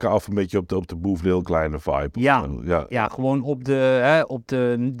die haken af een beetje op de Boefdeel kleine vibe. Ja, gewoon op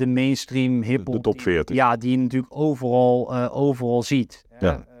de mainstream hiphop. De top 40. Die je natuurlijk overal ziet.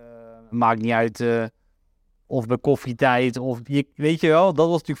 Ja. Maakt niet uit of bij koffietijd of... weet je wel, dat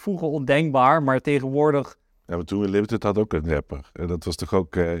was natuurlijk vroeger ondenkbaar, maar tegenwoordig... Ja, maar toen Limited had ook een rapper. En dat was toch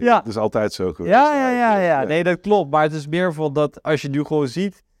ook... Dat is altijd zo geweest. Ja. Nee, dat klopt. Maar het is meer van dat als je nu gewoon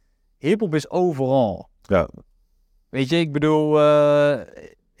ziet, hiphop is overal. Ja. Weet je, ik bedoel...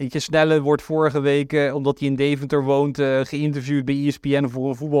 Snelle wordt vorige week, omdat hij in Deventer woont, geïnterviewd bij ESPN voor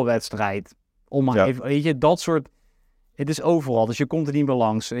een voetbalwedstrijd. Even, weet je, dat soort... Het is overal, dus je komt er niet meer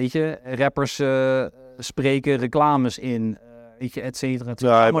langs. Weet je, rappers spreken reclames in... Weet je, et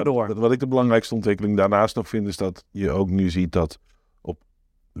cetera, maar door. Wat ik de belangrijkste ontwikkeling daarnaast nog vind, is dat je ook nu ziet dat op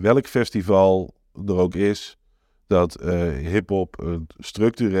welk festival er ook is, dat hiphop een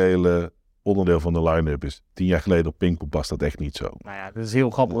structurele onderdeel van de line-up is. 10 jaar geleden op Pinkpop was dat echt niet zo. Nou ja, het is heel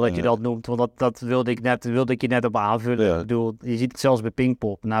grappig dat je dat noemt, want dat wilde ik je net op aanvullen. Ja. Ik bedoel, je ziet het zelfs bij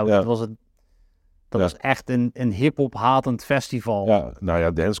Pinkpop. Nou, Ja. dat was echt een hiphop hatend festival. Ja, nou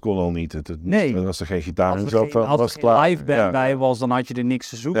ja, dance kon al niet. Nee. Als er geen gitaar in Als zat, dan er was het geen klaar. live band bij was, dan had je er niks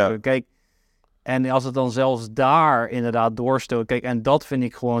te zoeken. Ja. Kijk, en als het dan zelfs daar inderdaad doorstoot. Kijk, en dat vind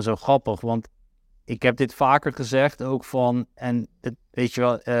ik gewoon zo grappig, want ik heb dit vaker gezegd ook van, en het, weet je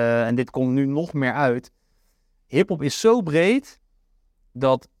wel, en dit komt nu nog meer uit. Hiphop is zo breed,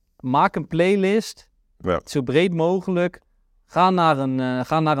 dat maak een playlist, Ja. zo breed mogelijk. Ga naar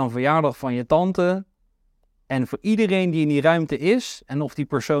een verjaardag van je tante. En voor iedereen die in die ruimte is, en of die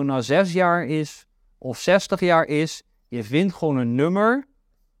persoon nou 6 jaar is of 60 jaar is, je vindt gewoon een nummer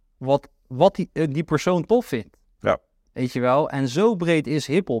wat die persoon tof vindt. Ja. Weet je wel? En zo breed is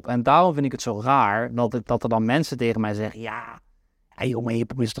hiphop. En daarom vind ik het zo raar dat er dan mensen tegen mij zeggen, ja jongen,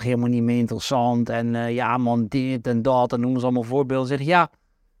 hiphop is toch helemaal niet meer interessant. En ja man, dit en dat. En noemen ze allemaal voorbeelden. Zeggen, ja,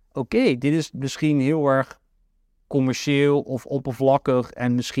 oké, dit is misschien heel erg commercieel of oppervlakkig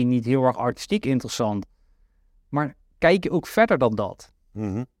en misschien niet heel erg artistiek interessant. Maar kijk je ook verder dan dat.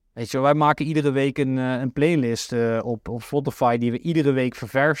 Mhm. Weet je, wij maken iedere week een playlist op Spotify die we iedere week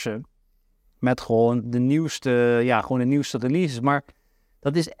verversen. Met gewoon de nieuwste releases. Maar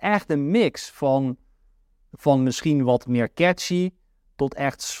dat is echt een mix van misschien wat meer catchy tot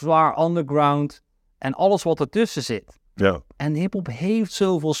echt zwaar underground en alles wat ertussen zit. Ja. En hiphop heeft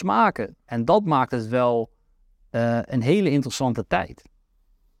zoveel smaken. En dat maakt het wel een hele interessante tijd.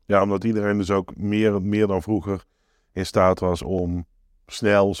 Ja, omdat iedereen dus ook meer dan vroeger in staat was om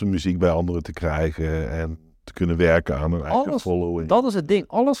snel zijn muziek bij anderen te krijgen en te kunnen werken aan een eigen following. Dat is het ding.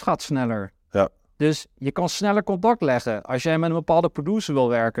 Alles gaat sneller. Ja. Dus je kan sneller contact leggen. Als jij met een bepaalde producer wil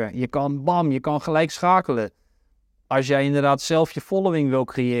werken, je kan gelijk schakelen. Als jij inderdaad zelf je following wil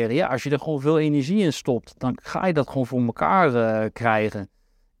creëren, ja, als je er gewoon veel energie in stopt, dan ga je dat gewoon voor elkaar krijgen.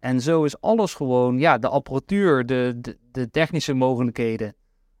 En zo is alles gewoon, ja, de apparatuur, de technische mogelijkheden.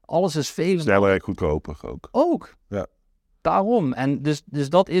 Alles is veel sneller en goedkoper ook. Ook. Ja. Daarom. En dus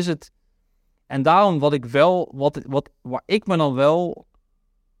dat is het. En daarom wat ik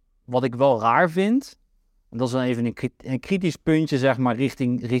wel raar vind, en dat is dan even een kritisch puntje, zeg maar,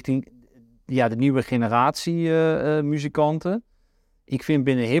 richting ja, de nieuwe generatie muzikanten. Ik vind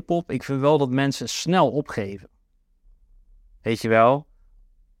binnen hiphop, ik vind wel dat mensen snel opgeven. Weet je wel?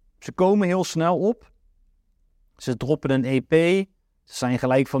 Ze komen heel snel op. Ze droppen een EP. Ze zijn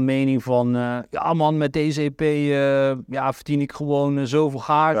gelijk van mening van, ja man, met deze EP verdien ik gewoon zoveel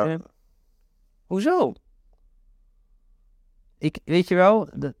gage. Ja. Hoezo? Weet je wel,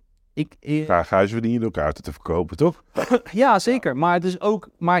 Ga je verdien je door kaarten te verkopen, toch? ja, zeker. Maar het is ook,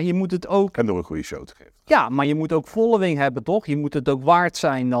 maar je moet het ook. En door een goede show te geven. Ja, maar je moet ook following hebben, toch? Je moet het ook waard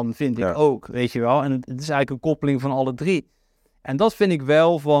zijn, dan vind ik ook, weet je wel. En het is eigenlijk een koppeling van alle drie. En dat vind ik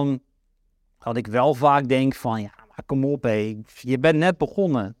wel van, dat ik wel vaak denk van, ja, maar kom op, hé. Je bent net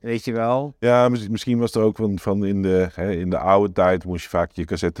begonnen, weet je wel. Ja, misschien was er ook van in de oude tijd moest je vaak je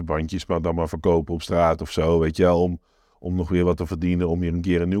cassettebandjes maar dan maar verkopen op straat of zo, weet je wel, om nog weer wat te verdienen, om hier een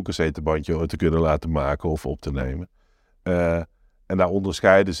keer een nieuw cassettebandje te kunnen laten maken of op te nemen. En daar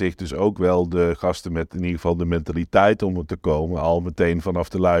onderscheiden zich dus ook wel de gasten met in ieder geval de mentaliteit om er te komen, al meteen vanaf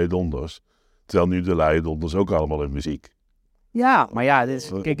de luie donders. Terwijl nu de luie donders ook allemaal in muziek. Ja, maar ja,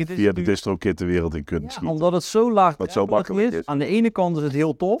 kijk, het is via de distrokit de wereld in kunnen schieten. Omdat het zo laagdrempelig makkelijk is. Aan de ene kant is het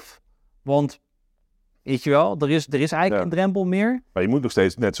heel tof, want weet je wel, er is eigenlijk geen drempel meer. Maar je moet nog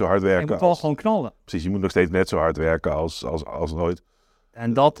steeds net zo hard werken. Je moet wel gewoon knallen. Precies, je moet nog steeds net zo hard werken als nooit.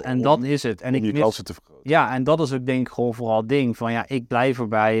 En dat is het. En om je kansen te vergroten. Ja, en dat is ook denk ik gewoon vooral het ding van ja, ik blijf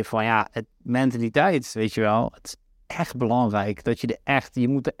erbij van ja, het mentaliteit, weet je wel. Het is echt belangrijk dat je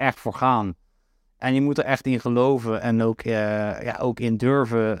moet er echt voor gaan. En je moet er echt in geloven en ook in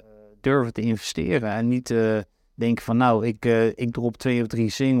durven te investeren. En niet denken van nou, ik drop 2 of 3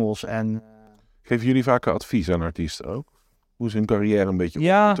 singles en... Geven jullie vaker advies aan artiesten ook? Hoe ze hun carrière een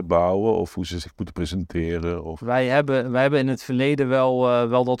beetje moeten bouwen of hoe ze zich moeten presenteren? Of... Wij hebben in het verleden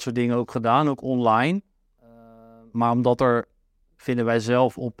wel dat soort dingen ook gedaan, ook online. Maar omdat er, vinden wij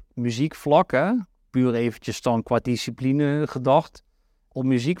zelf op muziekvlak, puur eventjes dan qua discipline gedacht, op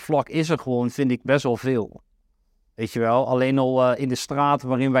muziekvlak is er gewoon, vind ik, best wel veel. Weet je wel, alleen al in de straat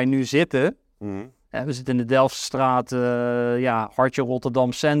waarin wij nu zitten... We zitten in de Delftstraat, hartje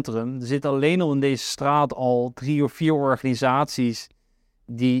Rotterdam Centrum. Er zitten alleen al in deze straat al 3 of 4 organisaties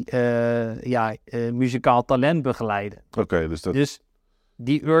die muzikaal talent begeleiden. Oké, dus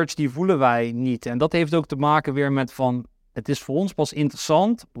die urge die voelen wij niet. En dat heeft ook te maken weer met van, het is voor ons pas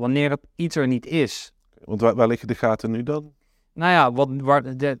interessant wanneer het iets er niet is. Want waar liggen de gaten nu dan? Nou ja,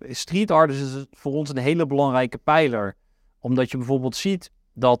 de street artist is voor ons een hele belangrijke pijler. Omdat je bijvoorbeeld ziet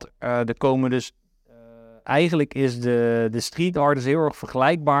dat er komen dus... eigenlijk is de street artist heel erg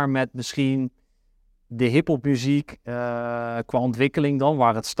vergelijkbaar met misschien de hiphop muziek qua ontwikkeling dan,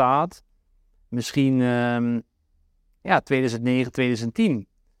 waar het staat. Misschien 2009, 2010.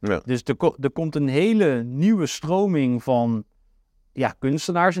 Ja. Dus er komt een hele nieuwe stroming van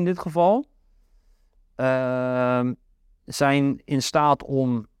kunstenaars in dit geval. Zijn in staat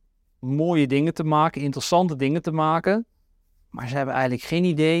om mooie dingen te maken, interessante dingen te maken. Maar ze hebben eigenlijk geen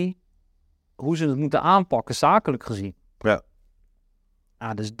idee hoe ze het moeten aanpakken, zakelijk gezien. Ja.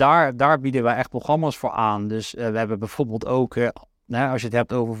 Dus daar bieden wij echt programma's voor aan. Dus we hebben bijvoorbeeld ook, als je het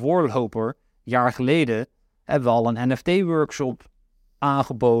hebt over voorloper, een jaar geleden hebben we al een NFT-workshop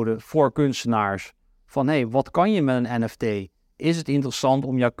aangeboden voor kunstenaars. Van wat kan je met een NFT? Is het interessant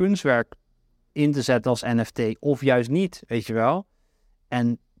om jouw kunstwerk in te zetten als NFT of juist niet, weet je wel?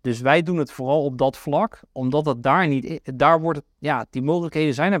 En dus wij doen het vooral op dat vlak, omdat het daar niet... Daar wordt het, die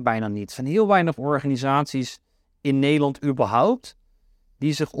mogelijkheden zijn er bijna niet. Er zijn heel weinig organisaties in Nederland überhaupt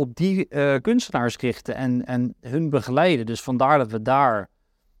die zich op die kunstenaars richten en hun begeleiden. Dus vandaar dat we daar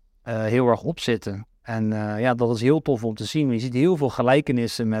heel erg op zitten. En dat is heel tof om te zien. Je ziet heel veel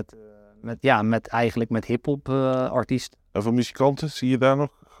gelijkenissen met hiphop artiesten. En voor muzikanten, zie je daar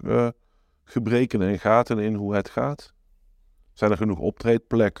nog gebreken en gaten in hoe het gaat? Zijn er genoeg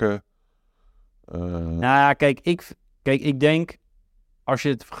optreedplekken? Ik denk, als je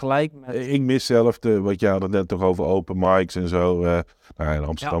het vergelijkt met... Ik mis zelf, wat je had het net toch over open mics en zo. In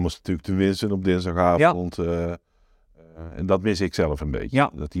Amsterdam is natuurlijk te winsten op dinsdagavond. Ja. En dat mis ik zelf een beetje.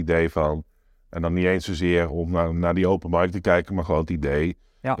 Ja. Dat idee van, en dan niet eens zozeer om naar die open mic te kijken, maar gewoon het idee.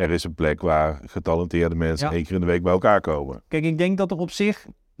 Ja. Er is een plek waar getalenteerde mensen 1 keer in de week bij elkaar komen. Kijk, ik denk dat er op zich,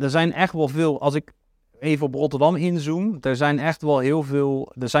 er zijn echt wel veel, als ik even op Rotterdam inzoom, er zijn echt wel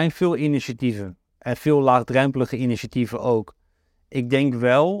er zijn veel initiatieven. En veel laagdrempelige initiatieven ook. Ik denk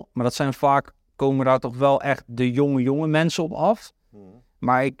wel, maar dat zijn vaak, komen daar toch wel echt de jonge mensen op af.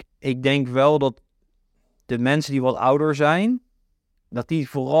 Maar ik denk wel dat de mensen die wat ouder zijn, dat die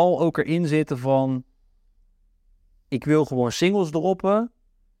vooral ook erin zitten van, ik wil gewoon singles droppen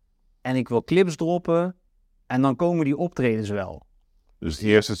en ik wil clips droppen en dan komen die optredens wel. Dus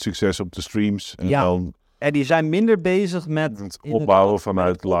eerst het succes op de streams en dan... En die zijn minder bezig met het opbouwen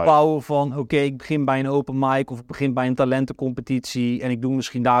vanuit live. Opbouwen van, oké, ik begin bij een open mic of ik begin bij een talentencompetitie en ik doe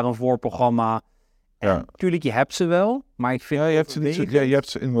misschien daar een voorprogramma. Natuurlijk, je hebt ze wel, maar ik vind... je hebt ze niet zo... je hebt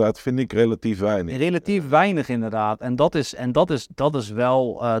ze inderdaad, vind ik, relatief weinig. Relatief weinig, inderdaad. En dat is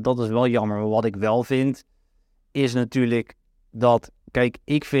wel jammer. Maar wat ik wel vind, is natuurlijk dat... Kijk,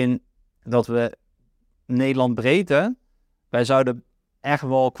 ik vind dat we Nederland breed, wij zouden echt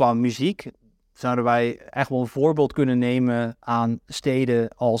wel qua muziek... zouden wij echt wel een voorbeeld kunnen nemen aan steden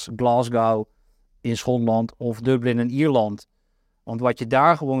als Glasgow in Schotland of Dublin in Ierland. Want wat je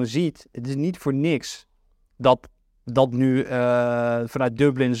daar gewoon ziet, het is niet voor niks dat nu vanuit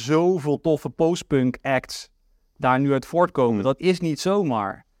Dublin zoveel toffe postpunk acts daar nu uit voortkomen. Dat is niet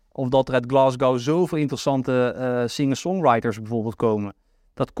zomaar. Of dat er uit Glasgow zoveel interessante singer-songwriters bijvoorbeeld komen.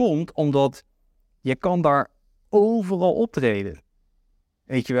 Dat komt omdat je kan daar overal optreden.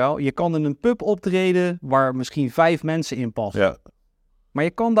 Weet je wel, je kan in een pub optreden waar misschien 5 mensen in passen. Ja. Maar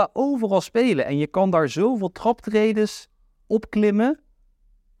je kan daar overal spelen en je kan daar zoveel traptredens opklimmen.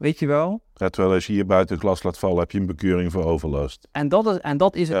 Weet je wel? Ja, terwijl als je hier buiten het glas laat vallen, heb je een bekeuring voor overlast. En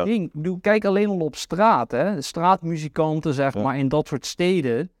dat is het ding. Ik bedoel, kijk alleen al op straat, hè. De straatmuzikanten, zeg maar, in dat soort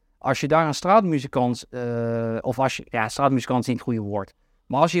steden. Als je daar een straatmuzikant, straatmuzikant is niet het goede woord.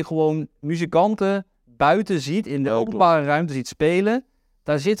 Maar als je gewoon muzikanten buiten ziet, in de openbare ruimte ziet spelen,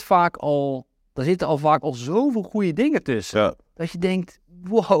 daar zitten vaak al zoveel goede dingen tussen. Ja. Dat je denkt,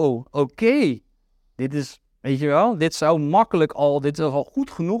 wow, oké. Dit is, weet je wel, dit is al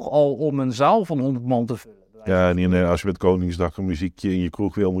goed genoeg al om een zaal van 100 man te vullen. Ja, en als je met Koningsdag een muziekje in je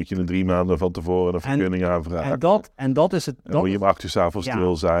kroeg wil, moet je er 3 maanden van tevoren een vergunning aanvragen. En dat is het. Dan moet je om 8 uur 's avonds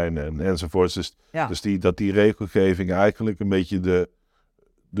stil zijn enzovoort. Dus die regelgeving eigenlijk een beetje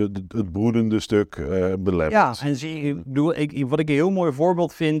het broedende stuk belemmert. Ja, en wat ik een heel mooi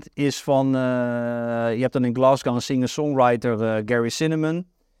voorbeeld vind is van... je hebt dan in Glasgow een singer-songwriter, Gary Cinnamon.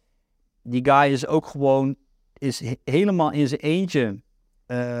 Die guy is ook gewoon... is helemaal in zijn eentje...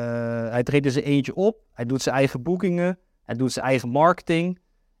 hij treedt in zijn eentje op. Hij doet zijn eigen boekingen. Hij doet zijn eigen marketing.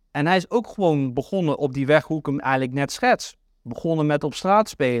 En hij is ook gewoon begonnen op die weg hoe ik hem eigenlijk net schets. Begonnen met op straat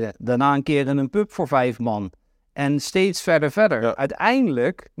spelen. Daarna een keer in een pub voor 5 man. En steeds verder. Ja.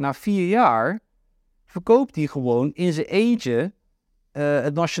 Uiteindelijk, na 4 jaar, verkoopt hij gewoon in zijn eentje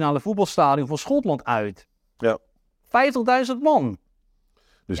het nationale voetbalstadion van Schotland uit. Ja. 50.000 man.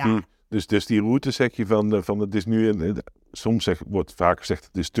 Dus, Ja. dus die route zeg je van het is nu... soms wordt vaak gezegd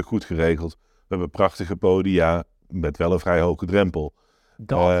het is te goed geregeld. We hebben prachtige podia met wel een vrij hoge drempel.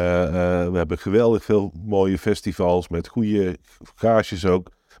 We hebben geweldig veel mooie festivals met goede gages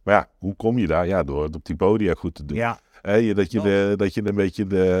ook. Maar ja, hoe kom je daar? Ja, door het op die podia goed te doen. Ja. Dat je een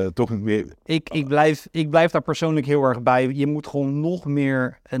beetje toch weer... Ik blijf daar persoonlijk heel erg bij. Je moet gewoon nog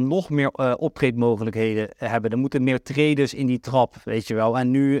meer optreedmogelijkheden hebben. Er moeten meer traders in die trap, weet je wel.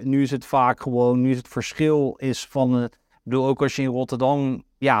 En nu is het vaak gewoon, nu is het verschil is van... ik bedoel, ook als je in Rotterdam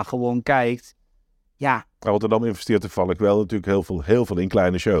gewoon kijkt. Ja. Rotterdam investeert toevallig wel natuurlijk heel veel in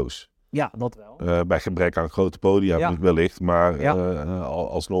kleine shows. Ja, dat wel. Bij gebrek aan grote podia wellicht, maar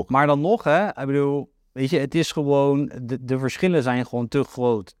alsnog. Maar dan nog, hè, ik bedoel, weet je, het is gewoon, de verschillen zijn gewoon te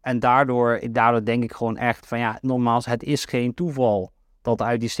groot. En daardoor denk ik gewoon echt van nogmaals, het is geen toeval dat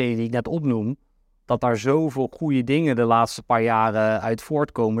uit die steden die ik net opnoem, dat daar zoveel goede dingen de laatste paar jaren uit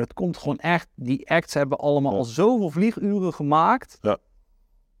voortkomen. Dat komt gewoon echt, die acts hebben allemaal al zoveel vlieguren gemaakt. Ja.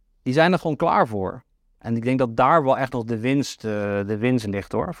 Die zijn er gewoon klaar voor. En ik denk dat daar wel echt nog de winst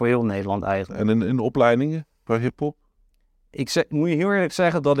ligt hoor, voor heel Nederland eigenlijk. En in opleidingen bij hiphop? Moet je heel eerlijk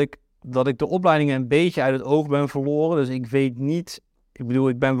zeggen dat ik de opleidingen een beetje uit het oog ben verloren. Dus ik weet niet, ik bedoel,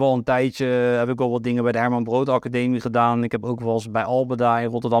 ik ben wel een tijdje, heb ik al wat dingen bij de Herman Brood Academie gedaan. Ik heb ook wel eens bij Albeda in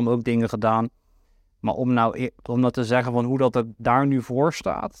Rotterdam ook dingen gedaan. Maar om nou te zeggen van hoe dat er daar nu voor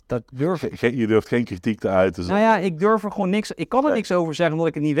staat, dat durf ik. Je durft geen kritiek te uiten. Nou ja, ik durf er gewoon niks, ik kan er niks over zeggen omdat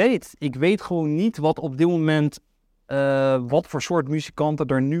ik het niet weet. Ik weet gewoon niet wat op dit moment, wat voor soort muzikanten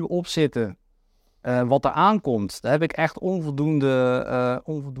er nu op zitten. Wat er aankomt. Daar heb ik echt onvoldoende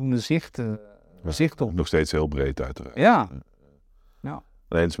zicht op. Nog steeds heel breed uiteraard. Ja.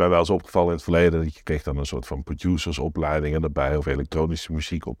 Alleen het is mij wel eens opgevallen in het verleden dat je kreeg dan een soort van producersopleidingen erbij of elektronische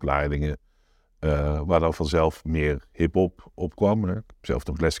muziekopleidingen. Waar dan vanzelf meer hip-hop opkwam. Hè. Ik heb zelf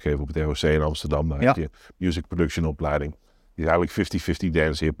nog lesgegeven op het ROC in Amsterdam. Daar heb je music production opleiding. Die is eigenlijk 50-50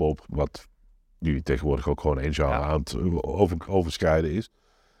 dance hip-hop. Wat nu tegenwoordig ook gewoon één genre aan het overschrijden is.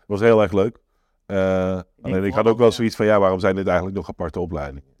 Dat was heel erg leuk. Alleen ik had ook wel zoiets van waarom zijn dit eigenlijk nog aparte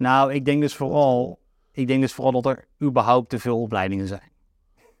opleidingen? Nou, ik denk dus vooral dat er überhaupt te veel opleidingen zijn.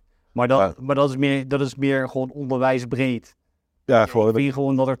 Maar dat is meer gewoon onderwijsbreed. Ja, ik vind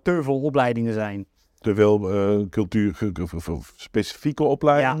gewoon dat er te veel opleidingen zijn. Te veel specifieke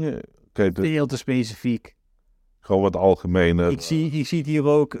opleidingen? Ja, veel te specifiek. Gewoon wat algemene. Ik zie het hier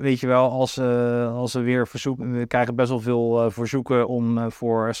ook, weet je wel, als we weer verzoeken. We krijgen best wel veel verzoeken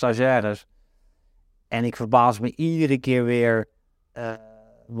voor stagiaires. En ik verbaas me iedere keer weer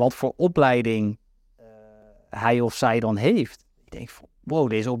wat voor opleiding hij of zij dan heeft. Ik denk van, wow,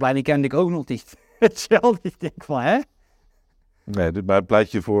 deze opleiding kende ik ook nog niet. Hetzelfde, ik denk van, hè? Nee, maar het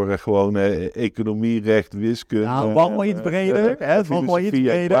pleit je voor gewoon economie, recht, wiskunde. Nou, het mag wel iets breder. Het mag wel iets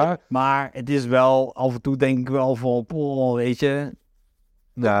breder. Maar het is wel, af en toe denk ik wel van, weet je.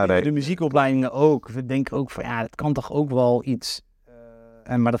 De muziekopleidingen ook. Ik denk ook van, het kan toch ook wel iets.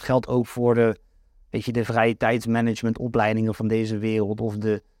 Maar dat geldt ook voor de vrije tijdsmanagementopleidingen van deze wereld. Of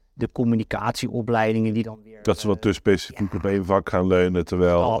de communicatieopleidingen die dan weer... Dat ze wat te specifiek op één vak gaan leunen,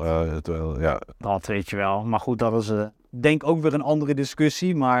 terwijl... Dat weet je wel. Maar goed, dat is denk ook weer een andere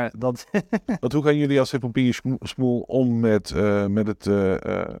discussie, maar dat... Want hoe gaan jullie als Hiphop Smoel om met het...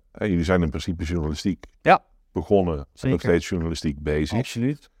 jullie zijn in principe journalistiek begonnen. Zeker. Nog steeds journalistiek bezig.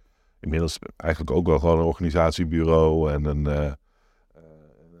 Absoluut. Inmiddels eigenlijk ook wel gewoon een organisatiebureau en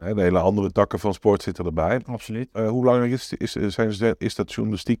een hele andere takken van sport zitten erbij. Absoluut. Hoe belangrijk is dat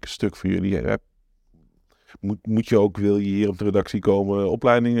journalistiek stuk voor jullie? Wil je hier op de redactie komen,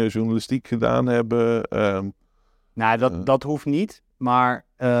 opleidingen journalistiek gedaan hebben? Dat hoeft niet. Maar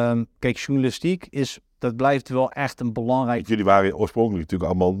kijk, journalistiek dat blijft wel echt een belangrijk... Jullie waren oorspronkelijk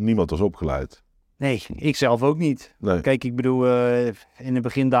natuurlijk allemaal, niemand was opgeleid. Nee, ik zelf ook niet. Nee. Kijk, ik bedoel, in de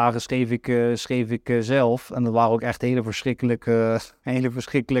begindagen schreef ik zelf. En dat waren ook echt hele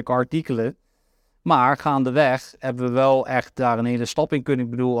verschrikkelijke artikelen. Maar gaandeweg hebben we wel echt daar een hele stap in kunnen.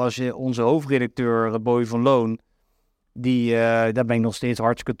 Ik bedoel, als je onze hoofdredacteur, Boy van Loon, daar ben ik nog steeds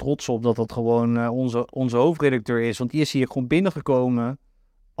hartstikke trots op dat dat gewoon onze hoofdredacteur is. Want die is hier gewoon binnengekomen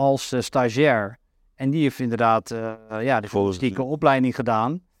als stagiair. En die heeft inderdaad de journalistieke opleiding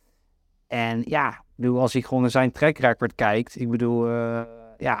gedaan. En als ik gewoon naar zijn track record kijkt, ik bedoel,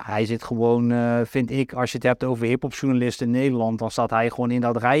 hij zit gewoon, vind ik, als je het hebt over hiphopjournalisten in Nederland, dan staat hij gewoon in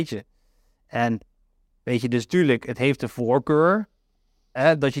dat rijtje. En weet je, dus tuurlijk, het heeft de voorkeur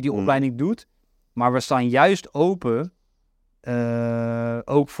dat je die opleiding doet, maar we staan juist open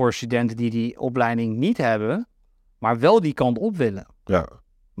ook voor studenten die opleiding niet hebben, maar wel die kant op willen. Ja.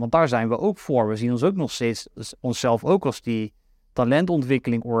 Want daar zijn we ook voor. We zien ons ook nog steeds, onszelf ook als die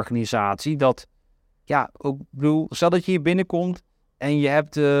talentontwikkelingorganisatie. Dat, ook bedoel, stel dat je hier binnenkomt en je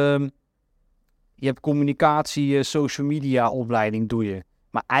hebt communicatie, social media opleiding doe je.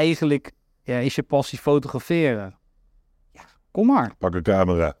 Maar eigenlijk is je passie fotograferen. Ja, kom maar. Pak een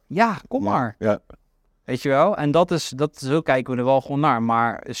camera. Ja, kom maar. Ja. Weet je wel? En dat is, zo kijken we er wel gewoon naar.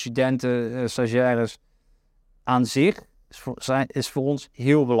 Maar studenten, stagiaires aan zich is voor ons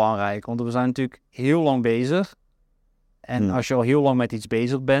heel belangrijk. Want we zijn natuurlijk heel lang bezig. En als je al heel lang met iets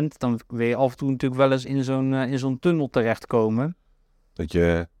bezig bent, dan wil je af en toe natuurlijk wel eens in zo'n tunnel terechtkomen. Dat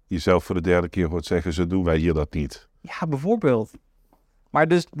je jezelf voor de derde keer hoort zeggen, zo doen wij hier dat niet. Ja, bijvoorbeeld. Maar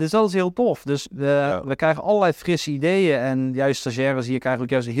dus dat is heel tof. Dus we krijgen allerlei frisse ideeën. En juist stagiaires hier krijgen ook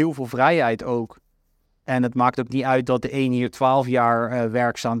juist heel veel vrijheid ook. En het maakt ook niet uit dat de een hier 12 jaar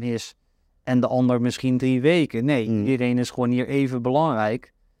werkzaam is en de ander misschien 3 weken. Nee, iedereen is gewoon hier even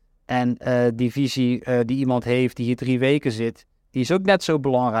belangrijk. En die visie die iemand heeft die hier 3 weken zit, die is ook net zo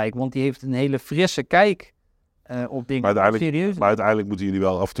belangrijk. Want die heeft een hele frisse kijk op dingen. Maar uiteindelijk moeten jullie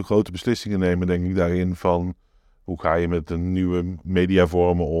wel af en toe grote beslissingen nemen, denk ik, daarin van hoe ga je met een nieuwe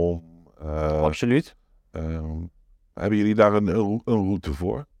mediavormen om? Absoluut. Hebben jullie daar een route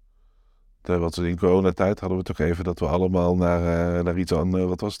voor? Wat in coronatijd hadden we toch even dat we allemaal naar iets aan,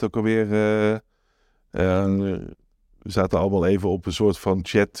 wat was het ook alweer? We zaten allemaal even op een soort van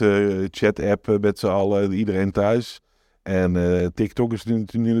chat-app met z'n allen, iedereen thuis. En TikTok is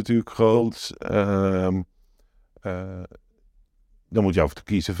nu natuurlijk groot. Dan moet je af en toe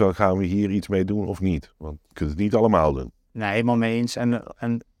kiezen van gaan we hier iets mee doen of niet. Want je kunt het niet allemaal doen. Nee, helemaal mee eens. En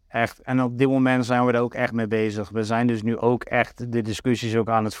op dit moment zijn we er ook echt mee bezig. We zijn dus nu ook echt de discussies ook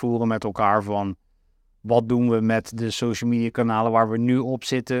aan het voeren met elkaar van wat doen we met de social media kanalen waar we nu op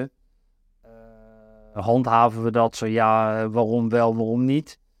zitten. Handhaven we dat zo? Ja, waarom wel, waarom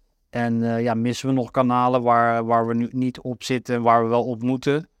niet? En missen we nog kanalen waar we nu niet op zitten, waar we wel op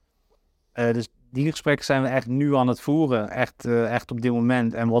moeten? Dus die gesprekken zijn we echt nu aan het voeren. Echt op dit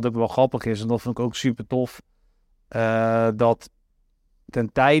moment. En wat ook wel grappig is, en dat vind ik ook super tof, dat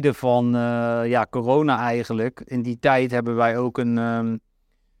ten tijde van corona eigenlijk, in die tijd hebben wij ook een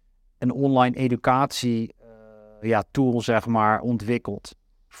online educatie tool, zeg maar, ontwikkeld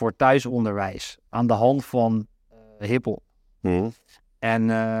voor thuisonderwijs aan de hand van Hiphop. En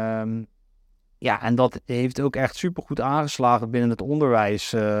dat heeft ook echt supergoed aangeslagen binnen het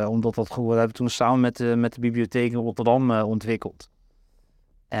onderwijs, omdat dat hebben we toen samen met de bibliotheek in Rotterdam ontwikkeld.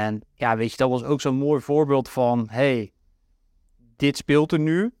 En ja, weet je, dat was ook zo'n mooi voorbeeld van, hey, dit speelt er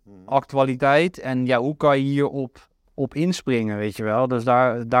nu, actualiteit, en ja, hoe kan je hier op inspringen, weet je wel. Dus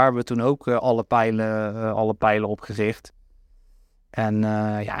daar hebben we toen ook alle pijlen op gericht. En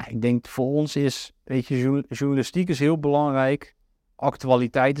ik denk voor ons is, weet je, journalistiek is heel belangrijk,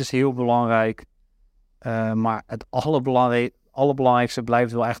 actualiteit is heel belangrijk, maar het allerbelangrijkste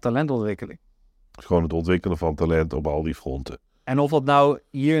blijft wel echt talentontwikkeling. Gewoon het ontwikkelen van talent op al die fronten. En of dat nou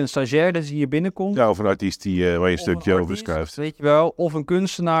hier een stagiair is die hier binnenkomt. Ja, of een artiest waar je een stukje over schrijft. Weet je wel, of een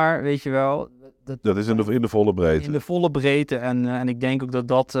kunstenaar, weet je wel. Dat is in de volle breedte. In de volle breedte. En ik denk ook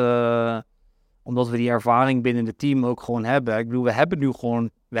dat omdat we die ervaring binnen het team ook gewoon hebben. Ik bedoel, we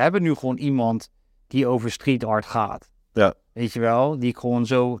hebben nu gewoon iemand die over street art gaat. Ja. Weet je wel, die ik gewoon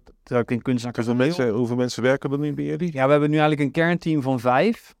zo in kunstenaar. Hoeveel mensen werken er nu bij jullie? Ja, we hebben nu eigenlijk een kernteam van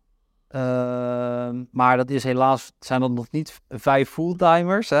 5. Maar dat is helaas, zijn dat nog niet 5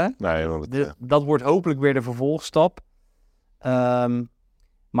 fulltimers, hè? Nee, dat wordt hopelijk weer de vervolgstap.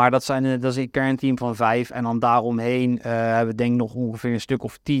 Maar dat is een kernteam van 5. En dan daaromheen hebben we denk ik nog ongeveer een stuk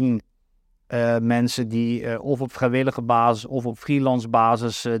of 10 mensen die of op vrijwillige basis of op freelance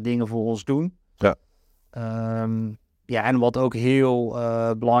basis dingen voor ons doen. Ja. En wat ook heel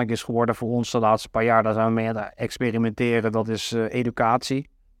belangrijk is geworden voor ons de laatste paar jaar, daar zijn we mee aan het experimenteren, dat is educatie.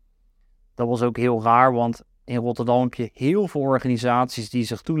 Dat was ook heel raar, want in Rotterdam heb je heel veel organisaties die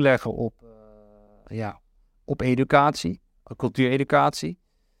zich toeleggen op educatie, cultuureducatie.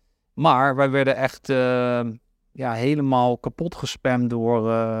 Maar wij werden echt helemaal kapot gespamd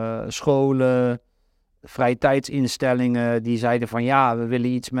door scholen, vrije tijdsinstellingen die zeiden van ja, we willen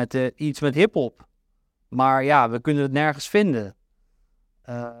iets met hiphop. Maar ja, we kunnen het nergens vinden.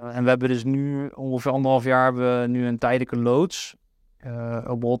 En we hebben dus nu ongeveer 1,5 jaar hebben we nu een tijdelijke loods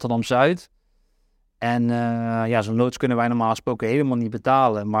op Rotterdam-Zuid. En zo'n loods kunnen wij normaal gesproken helemaal niet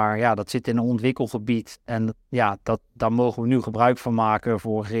betalen. Maar ja, dat zit in een ontwikkelgebied. En ja, daar mogen we nu gebruik van maken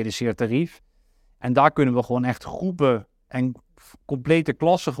voor een gereduceerd tarief. En daar kunnen we gewoon echt groepen en complete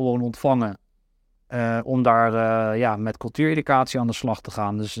klassen gewoon ontvangen. om daar met cultuureducatie aan de slag te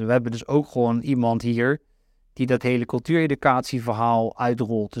gaan. Dus we hebben dus ook gewoon iemand hier die dat hele cultuureducatieverhaal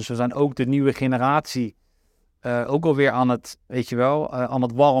uitrolt. Dus we zijn ook de nieuwe generatie ook alweer aan het, aan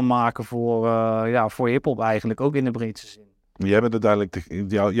het warm maken voor hiphop eigenlijk, ook in de breedste zin. Jij bent uiteindelijk,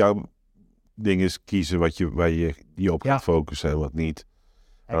 jouw ding is kiezen waar je op gaat focussen en wat niet.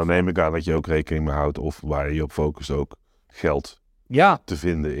 En dan neem ik aan dat je ook rekening mee houdt of waar je op focust ook geld te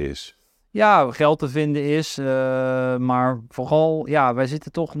vinden is. Ja, geld te vinden is, maar vooral, wij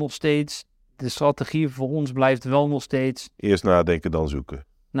zitten toch nog steeds, de strategie voor ons blijft wel nog steeds... Eerst nadenken, dan zoeken.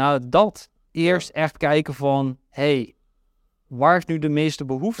 Nou, eerst echt kijken van, waar is nu de meeste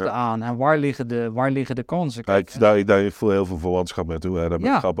behoefte aan en waar liggen de kansen? Kijk, daar voel heel veel verwantschap naartoe, hè? Daar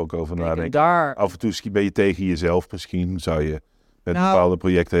ben ik grap ook over nadenken. Af en toe ben je tegen jezelf misschien, zou je met bepaalde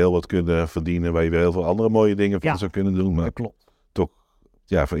projecten heel wat kunnen verdienen, waar je weer heel veel andere mooie dingen van zou kunnen doen. Maar dat klopt. Toch,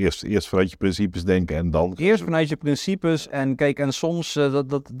 eerst vanuit je principes denken en dan... Eerst vanuit je principes en kijk, en soms,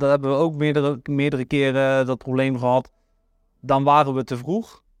 dat hebben we ook meerdere keren dat probleem gehad, dan waren we te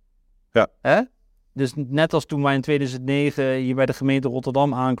vroeg. Ja. Hè? Dus net als toen wij in 2009 hier bij de gemeente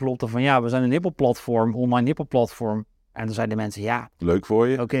Rotterdam aanklopten van we zijn een hiphop-platform, online hiphop-platform. En toen zeiden de mensen, leuk voor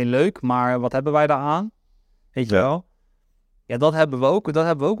je. Oké, leuk, maar wat hebben wij daaraan? Weet je wel? Ja, dat hebben we ook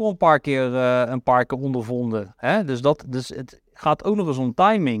wel een paar keer ondervonden. Hè? Dus het gaat ook nog eens om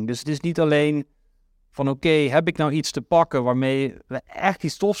timing. Dus het is niet alleen van heb ik nou iets te pakken waarmee we echt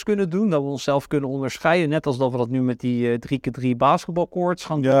iets tofs kunnen doen, dat we onszelf kunnen onderscheiden, net als dat we dat nu met die 3x3 basketbalcourts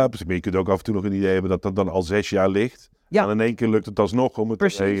gaan doen. Ja, precies. Maar je kunt ook af en toe nog een idee hebben dat dat dan al 6 jaar ligt. Ja. En in één keer lukt het alsnog om het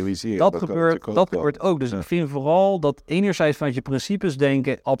te realiseren. Dat gebeurt ook. Dus ik vind vooral dat enerzijds vanuit je principes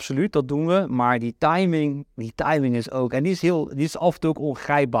denken, absoluut, dat doen we. Maar die timing is ook, en die is af en toe ook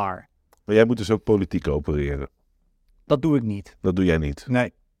ongrijpbaar. Maar jij moet dus ook politiek opereren. Dat doe ik niet. Dat doe jij niet?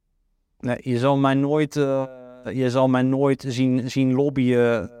 Nee, je zal mij nooit zien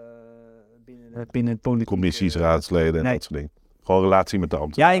lobbyen binnen het politiek. Commissies, raadsleden en dat soort dingen. Gewoon relatie met de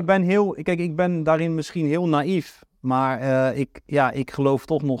ambtenaren. Ja, ik ben daarin misschien heel naïef. Maar ik geloof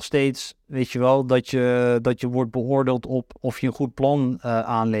toch nog steeds, dat je wordt beoordeeld op of je een goed plan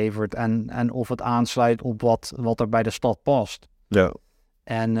aanlevert. En of het aansluit op wat er bij de stad past. Ja.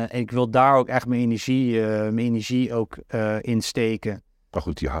 En ik wil daar ook echt mijn energie ook in steken. Maar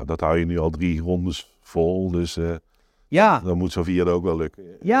goed, dat hou je nu al 3 rondes vol. Dus dan moet zo'n vierde ook wel lukken.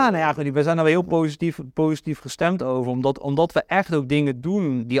 Ja, we zijn er wel heel positief gestemd over. Omdat we echt ook dingen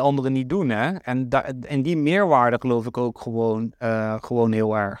doen die anderen niet doen. Hè? En die meerwaarde geloof ik ook gewoon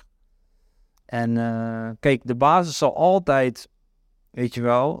heel erg. En kijk, de basis zal altijd,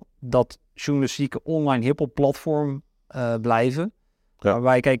 dat journalistieke online hiphop platform blijven. Ja. Maar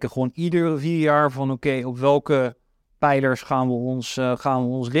wij kijken gewoon iedere 4 jaar van op welke pijlers gaan we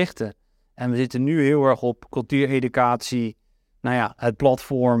ons richten. En we zitten nu heel erg op cultuureducatie, het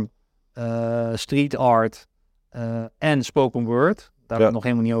platform, street art en spoken word. Daar hebben we het nog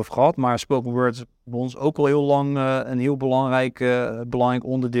helemaal niet over gehad. Maar spoken word is bij ons ook al heel lang een heel belangrijk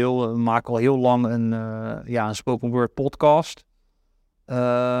onderdeel. We maken al heel lang een spoken word podcast.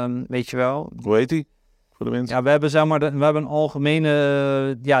 Weet je wel. Hoe heet die? Voor de mensen? Ja, we hebben een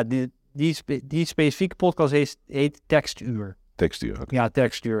algemene, die specifieke podcast heet Tekstuur. Tekstuur. Okay. Ja,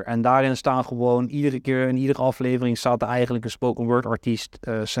 Tekstuur. En daarin staan gewoon iedere keer, in iedere aflevering staat er eigenlijk een spoken word artiest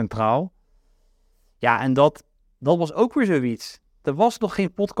centraal. Ja, en dat was ook weer zoiets. Er was nog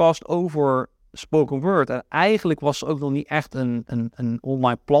geen podcast over spoken word. En eigenlijk was er ook nog niet echt een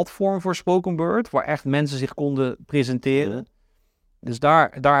online platform voor spoken word, waar echt mensen zich konden presenteren. Dus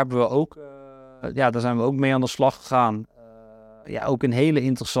daar hebben we ook, daar zijn we ook mee aan de slag gegaan. Ook een hele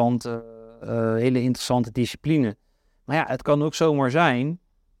interessante discipline. Maar het kan ook zomaar zijn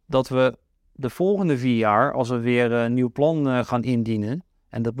dat we de volgende 4 jaar, als we weer een nieuw plan gaan indienen,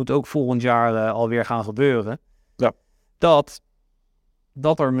 en dat moet ook volgend jaar alweer gaan gebeuren,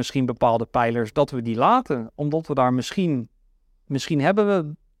 dat er misschien bepaalde pijlers, dat we die laten. Omdat we daar misschien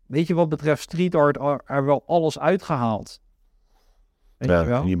hebben we, wat betreft street art, er wel alles uitgehaald.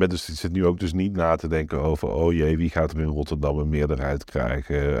 Je zit nu ook dus niet na te denken over, wie gaat er in Rotterdam een meerderheid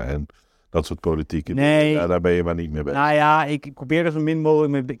krijgen en dat soort politieke dingen. Daar ben je maar niet meer bij. Nou ja, ik probeerde zo min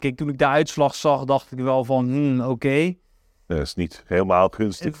mogelijk. Kijk, toen ik de uitslag zag, dacht ik wel van, oké. Dat is niet helemaal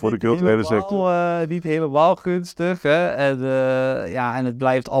gunstig voor de culturele sector. Niet helemaal gunstig. Hè? En het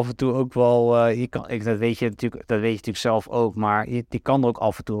blijft af en toe ook wel. Dat weet je natuurlijk zelf ook. Maar je kan er ook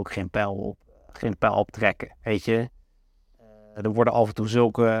af en toe ook geen pijl op trekken. Weet je. Er worden af en toe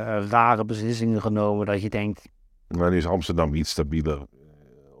zulke rare beslissingen genomen dat je denkt. Maar nu is Amsterdam iets stabieler.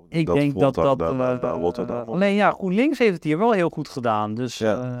 Ik denk dat Rotterdam. alleen ja, GroenLinks heeft het hier wel heel goed gedaan. Dus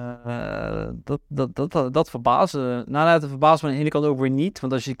dat verbaast me. Nou, dat verbaast me aan de ene kant ook weer niet.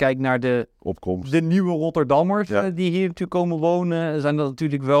 Want als je kijkt naar de Opkomst. de nieuwe Rotterdammers die hier natuurlijk komen wonen, zijn dat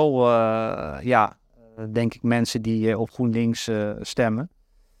natuurlijk wel, denk ik, mensen die op GroenLinks stemmen.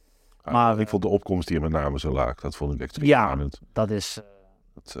 Maar ik vond de opkomst hier met name zo laag. Dat vond ik extreem spannend. Dat is...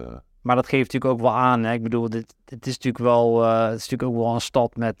 Maar dat geeft natuurlijk ook wel aan. Hè? Ik bedoel, het is natuurlijk wel, het is natuurlijk ook wel een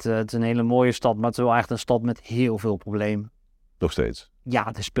stad met... het is een hele mooie stad, maar het is wel echt een stad met heel veel problemen. Nog steeds?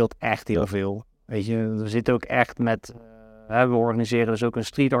 Ja, er speelt echt heel veel. Weet je, we zitten ook echt met... we organiseren dus ook een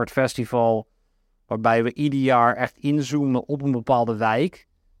street art festival, waarbij we ieder jaar echt inzoomen op een bepaalde wijk.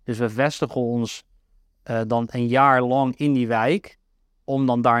 Dus we vestigen ons dan een jaar lang in die wijk, om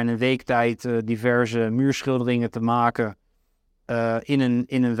dan daar in een week tijd diverse muurschilderingen te maken in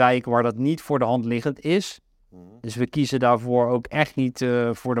een wijk waar dat niet voor de hand liggend is. Dus we kiezen daarvoor ook echt niet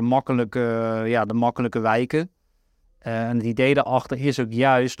voor de makkelijke wijken. En het idee daarachter is ook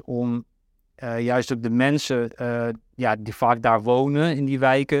juist om juist ook de mensen die vaak daar wonen in die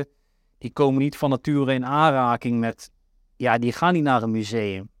wijken, die komen niet van nature in aanraking met, die gaan niet naar een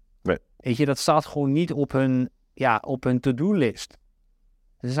museum. Nee. Weet je, dat staat gewoon niet op hun to-do-list.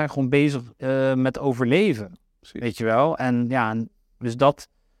 Ze zijn gewoon bezig met overleven. Precies. Weet je wel? En dus dat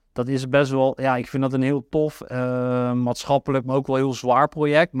is best wel, ik vind dat een heel tof, maatschappelijk, maar ook wel heel zwaar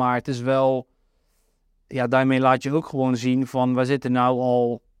project. Maar het is wel, daarmee laat je ook gewoon zien van, wij zitten nou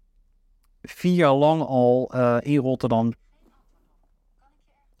al 4 jaar lang al in Rotterdam.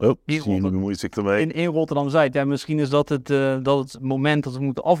 Misschien bemoeit ik ermee. In Rotterdam-Zuid. Ja, misschien is dat het moment dat we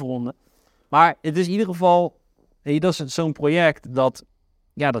moeten afronden. Maar het is in ieder geval, dat is zo'n project dat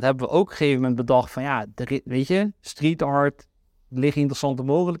hebben we ook op een gegeven moment bedacht van, weet je, street art, er liggen interessante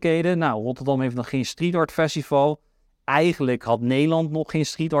mogelijkheden. Nou, Rotterdam heeft nog geen street art festival. Eigenlijk had Nederland nog geen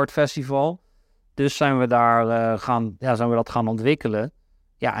street art festival. Dus zijn we daar gaan ontwikkelen.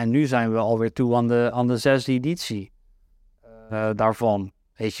 Ja, en nu zijn we alweer toe aan de 6e editie daarvan,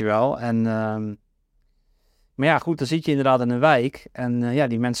 weet je wel. En, maar ja, goed, dan zit je inderdaad in een wijk. En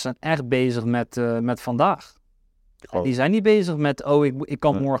die mensen zijn echt bezig met vandaag. Oh. Die zijn niet bezig met, ik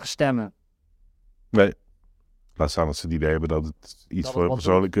kan morgen stemmen. Nee. Laat staan dat ze het idee hebben dat het iets voor een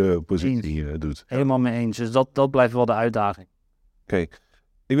persoonlijke positie doet. Helemaal mee eens. Dus dat blijft wel de uitdaging. Oké.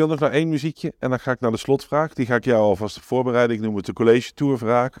 Ik wil nog naar 1 muziekje en dan ga ik naar de slotvraag. Die ga ik jou alvast voorbereiden. Ik noem het de college tour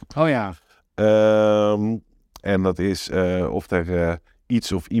vraag. Oh ja. En dat is of er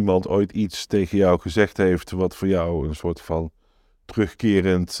iets of iemand ooit iets tegen jou gezegd heeft wat voor jou een soort van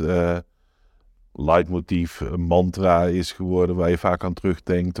terugkerend leidmotief, een mantra is geworden waar je vaak aan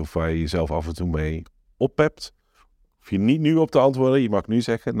terugdenkt of waar je jezelf af en toe mee oppept. Hoef je niet nu op te antwoorden. Je mag nu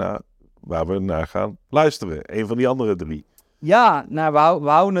zeggen waar we naar gaan luisteren. Een van die andere 3. Ja, we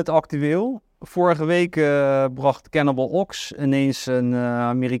houden het actueel. Vorige week bracht Cannibal Ox ineens een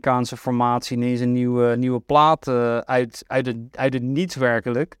Amerikaanse formatie, ineens een nieuwe plaat uit het niets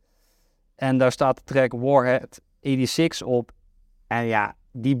werkelijk. En daar staat de track Warhead 86 op. En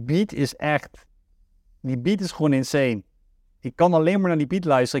die beat is gewoon insane. Ik kan alleen maar naar die beat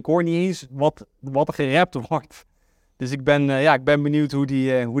luisteren. Ik hoor niet eens wat er gerapt wordt. Dus ik ben benieuwd hoe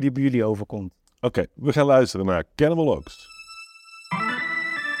die bij jullie overkomt. Oké, we gaan luisteren naar Cannibal Ox.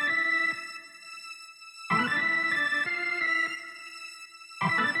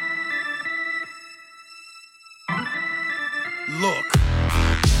 Look.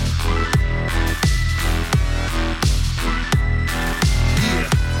 Yeah,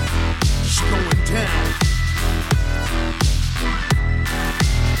 it's going down.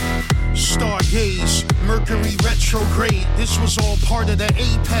 Stargaze, Mercury retrograde. This was all part of the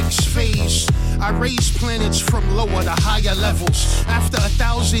apex phase. I raised planets from lower to higher levels. After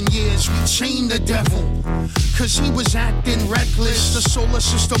 1,000 years, we chained the devil. Cause he was acting reckless. The solar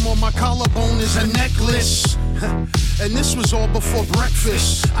system on my collarbone is a necklace. And this was all before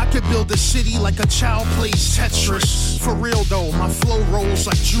breakfast. I could build a city like a child plays Tetris. For real though, my flow rolls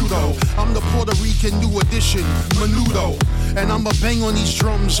like judo. I'm the Puerto Rican new edition, Menudo. And I'ma bang on these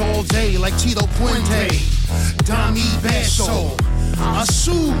drums all day like Tito Puente. Dami Beso,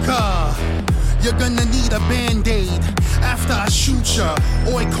 Azúcar. You're gonna need a band-aid after I shoot ya.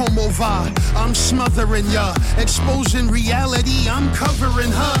 Oi, como va? I'm smothering ya. Exposing reality, I'm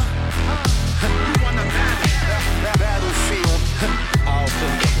covering her. You wanna battlefield? I'll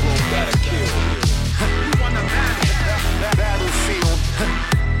think the flow gotta kill. You wanna battlefield?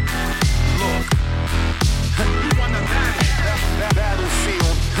 Look. You wanna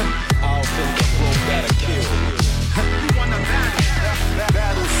battlefield? I'll think the flow gotta kill. You wanna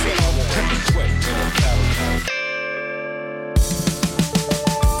battlefield?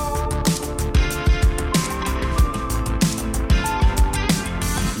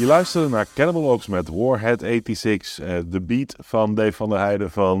 luisterde naar Cannibal Oaks met Warhead 86. De beat van Dave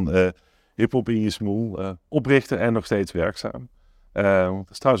Vanderheijden van Hiphop in je Smoel. Oprichter en nog steeds werkzaam. Dat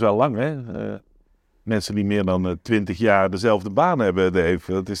is trouwens wel lang, hè? Mensen die meer dan 20 jaar dezelfde baan hebben,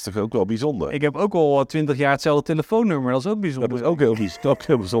 Dave. Dat is toch ook wel bijzonder? Ik heb ook al 20 jaar hetzelfde telefoonnummer. Dat is ook bijzonder. Dat is ook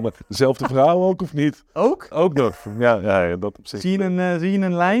heel bijzonder. Dezelfde vrouw ook, of niet? Ook? Ook nog. Ja, dat op zich. Zie je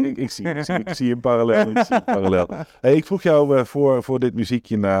een lijn? Ik zie een parallel. Hey, ik vroeg jou voor dit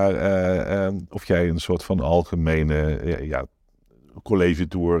muziekje naar of jij een soort van algemene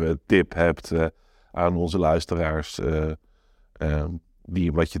college-tour tip hebt aan onze luisteraars.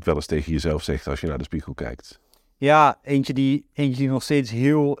 Wat je het wel eens tegen jezelf zegt als je naar de spiegel kijkt. Ja, eentje die nog steeds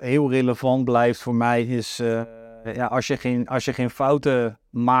heel, heel relevant blijft voor mij is... als je geen fouten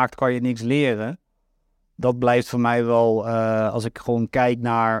maakt, kan je niks leren. Dat blijft voor mij wel, als ik gewoon kijk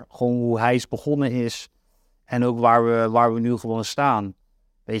naar hoe hij is begonnen is. En ook waar we nu gewoon staan.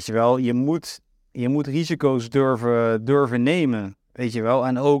 Weet je wel, je moet risico's durven nemen. Weet je wel,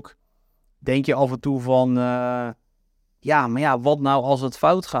 en ook denk je af en toe van... wat nou als het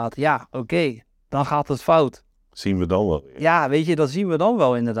fout gaat? Ja, oké, dan gaat het fout. Zien we dan wel. Ja, weet je, dat zien we dan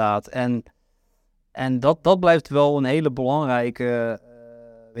wel inderdaad. En dat blijft wel een hele belangrijke...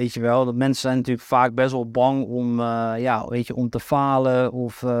 weet je wel, dat mensen zijn natuurlijk vaak best wel bang om te falen.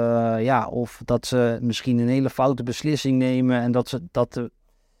 Of dat ze misschien een hele foute beslissing nemen. En dat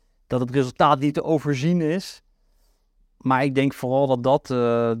het resultaat niet te overzien is. Maar ik denk vooral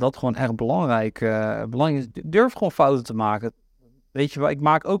dat gewoon erg belangrijk is. Durf gewoon fouten te maken. Weet je wel, ik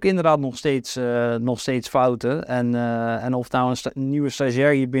maak ook inderdaad nog steeds fouten. En of nou een nieuwe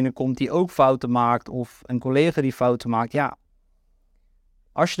stagiair hier binnenkomt die ook fouten maakt. Of een collega die fouten maakt. Ja,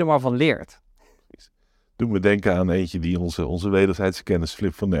 als je er maar van leert. Doe me denken aan eentje die onze wederzijdse kennis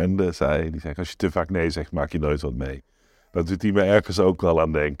Flip van der Ende zei. Die zegt, als je te vaak nee zegt, maak je nooit wat mee. Dat doet hij me ergens ook wel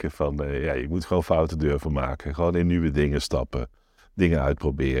aan denken van, je moet gewoon fouten durven maken. Gewoon in nieuwe dingen stappen, dingen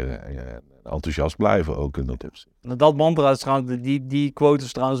uitproberen en enthousiast blijven ook in dat opzicht. Dat mantra is trouwens, die quote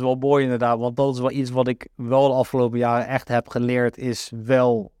is trouwens wel mooi inderdaad, want dat is wel iets wat ik wel de afgelopen jaren echt heb geleerd, is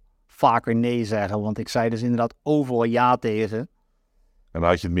wel vaker nee zeggen. Want ik zei dus inderdaad overal ja tegen. En dan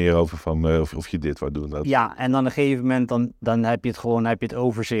had je het meer over van of je dit wou doen. Dat... Ja, en dan op een gegeven moment dan heb je het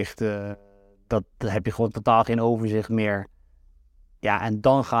overzicht. Dan heb je gewoon totaal geen overzicht meer. Ja, en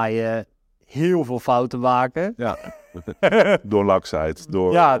dan ga je heel veel fouten maken. Ja, door laksheid.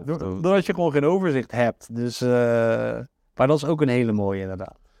 Doordat je gewoon geen overzicht hebt. Dus, maar dat is ook een hele mooie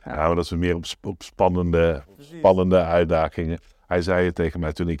inderdaad. Ja, maar dat is meer op spannende uitdagingen. Hij zei het tegen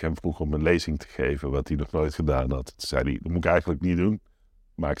mij toen ik hem vroeg om een lezing te geven, wat hij nog nooit gedaan had. Toen zei hij, dat moet ik eigenlijk niet doen.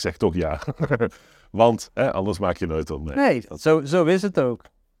 Maar ik zeg toch ja. Want anders maak je nooit wat mee. Nee, zo is het ook.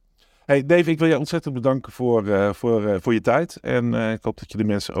 Hey Dave, ik wil je ontzettend bedanken voor je tijd. En ik hoop dat je de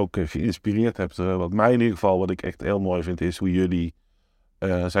mensen ook geïnspireerd hebt. Wat mij in ieder geval, wat ik echt heel mooi vind, is hoe jullie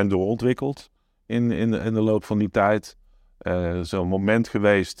zijn doorontwikkeld in de loop van die tijd. Zo'n moment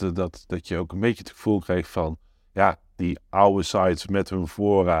geweest dat je ook een beetje het gevoel kreeg van, ja, die oude sites met hun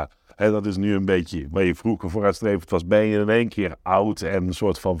fora. Dat is nu een beetje waar je vroeger vooruitstrevend was. Ben je in één keer oud en een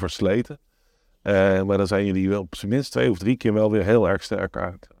soort van versleten. Maar dan zijn jullie wel op zijn minst 2 of 3 keer wel weer heel erg sterk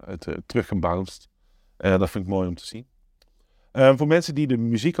uit teruggebounced. Dat vind ik mooi om te zien. Voor mensen die de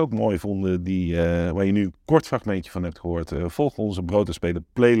muziek ook mooi vonden, waar je nu een kort fragmentje van hebt gehoord, volg onze Brood en Spelen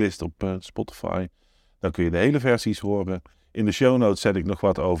playlist op Spotify. Dan kun je de hele versies horen. In de show notes zet ik nog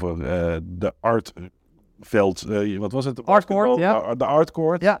wat over de artveld. Wat was het? Artcourt, ja. De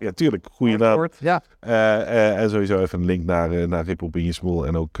Artcourt. Ja, tuurlijk. Goeie naam. Ja. En sowieso even een link naar Hiphop in je Smoel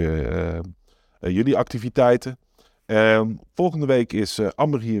en ook jullie activiteiten. Volgende week is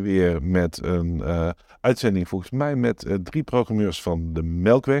Amber hier weer met een uitzending, volgens mij met 3 programmeurs van de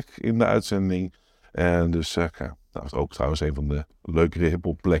Melkweg in de uitzending. En dus dat is ook trouwens een van de leukere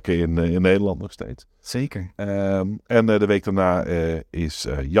hiphop plekken in Nederland nog steeds. Zeker. En de week daarna is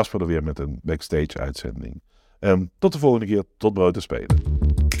Jasper er weer met een Backstage uitzending. Tot de volgende keer. Tot Brood en Spelen.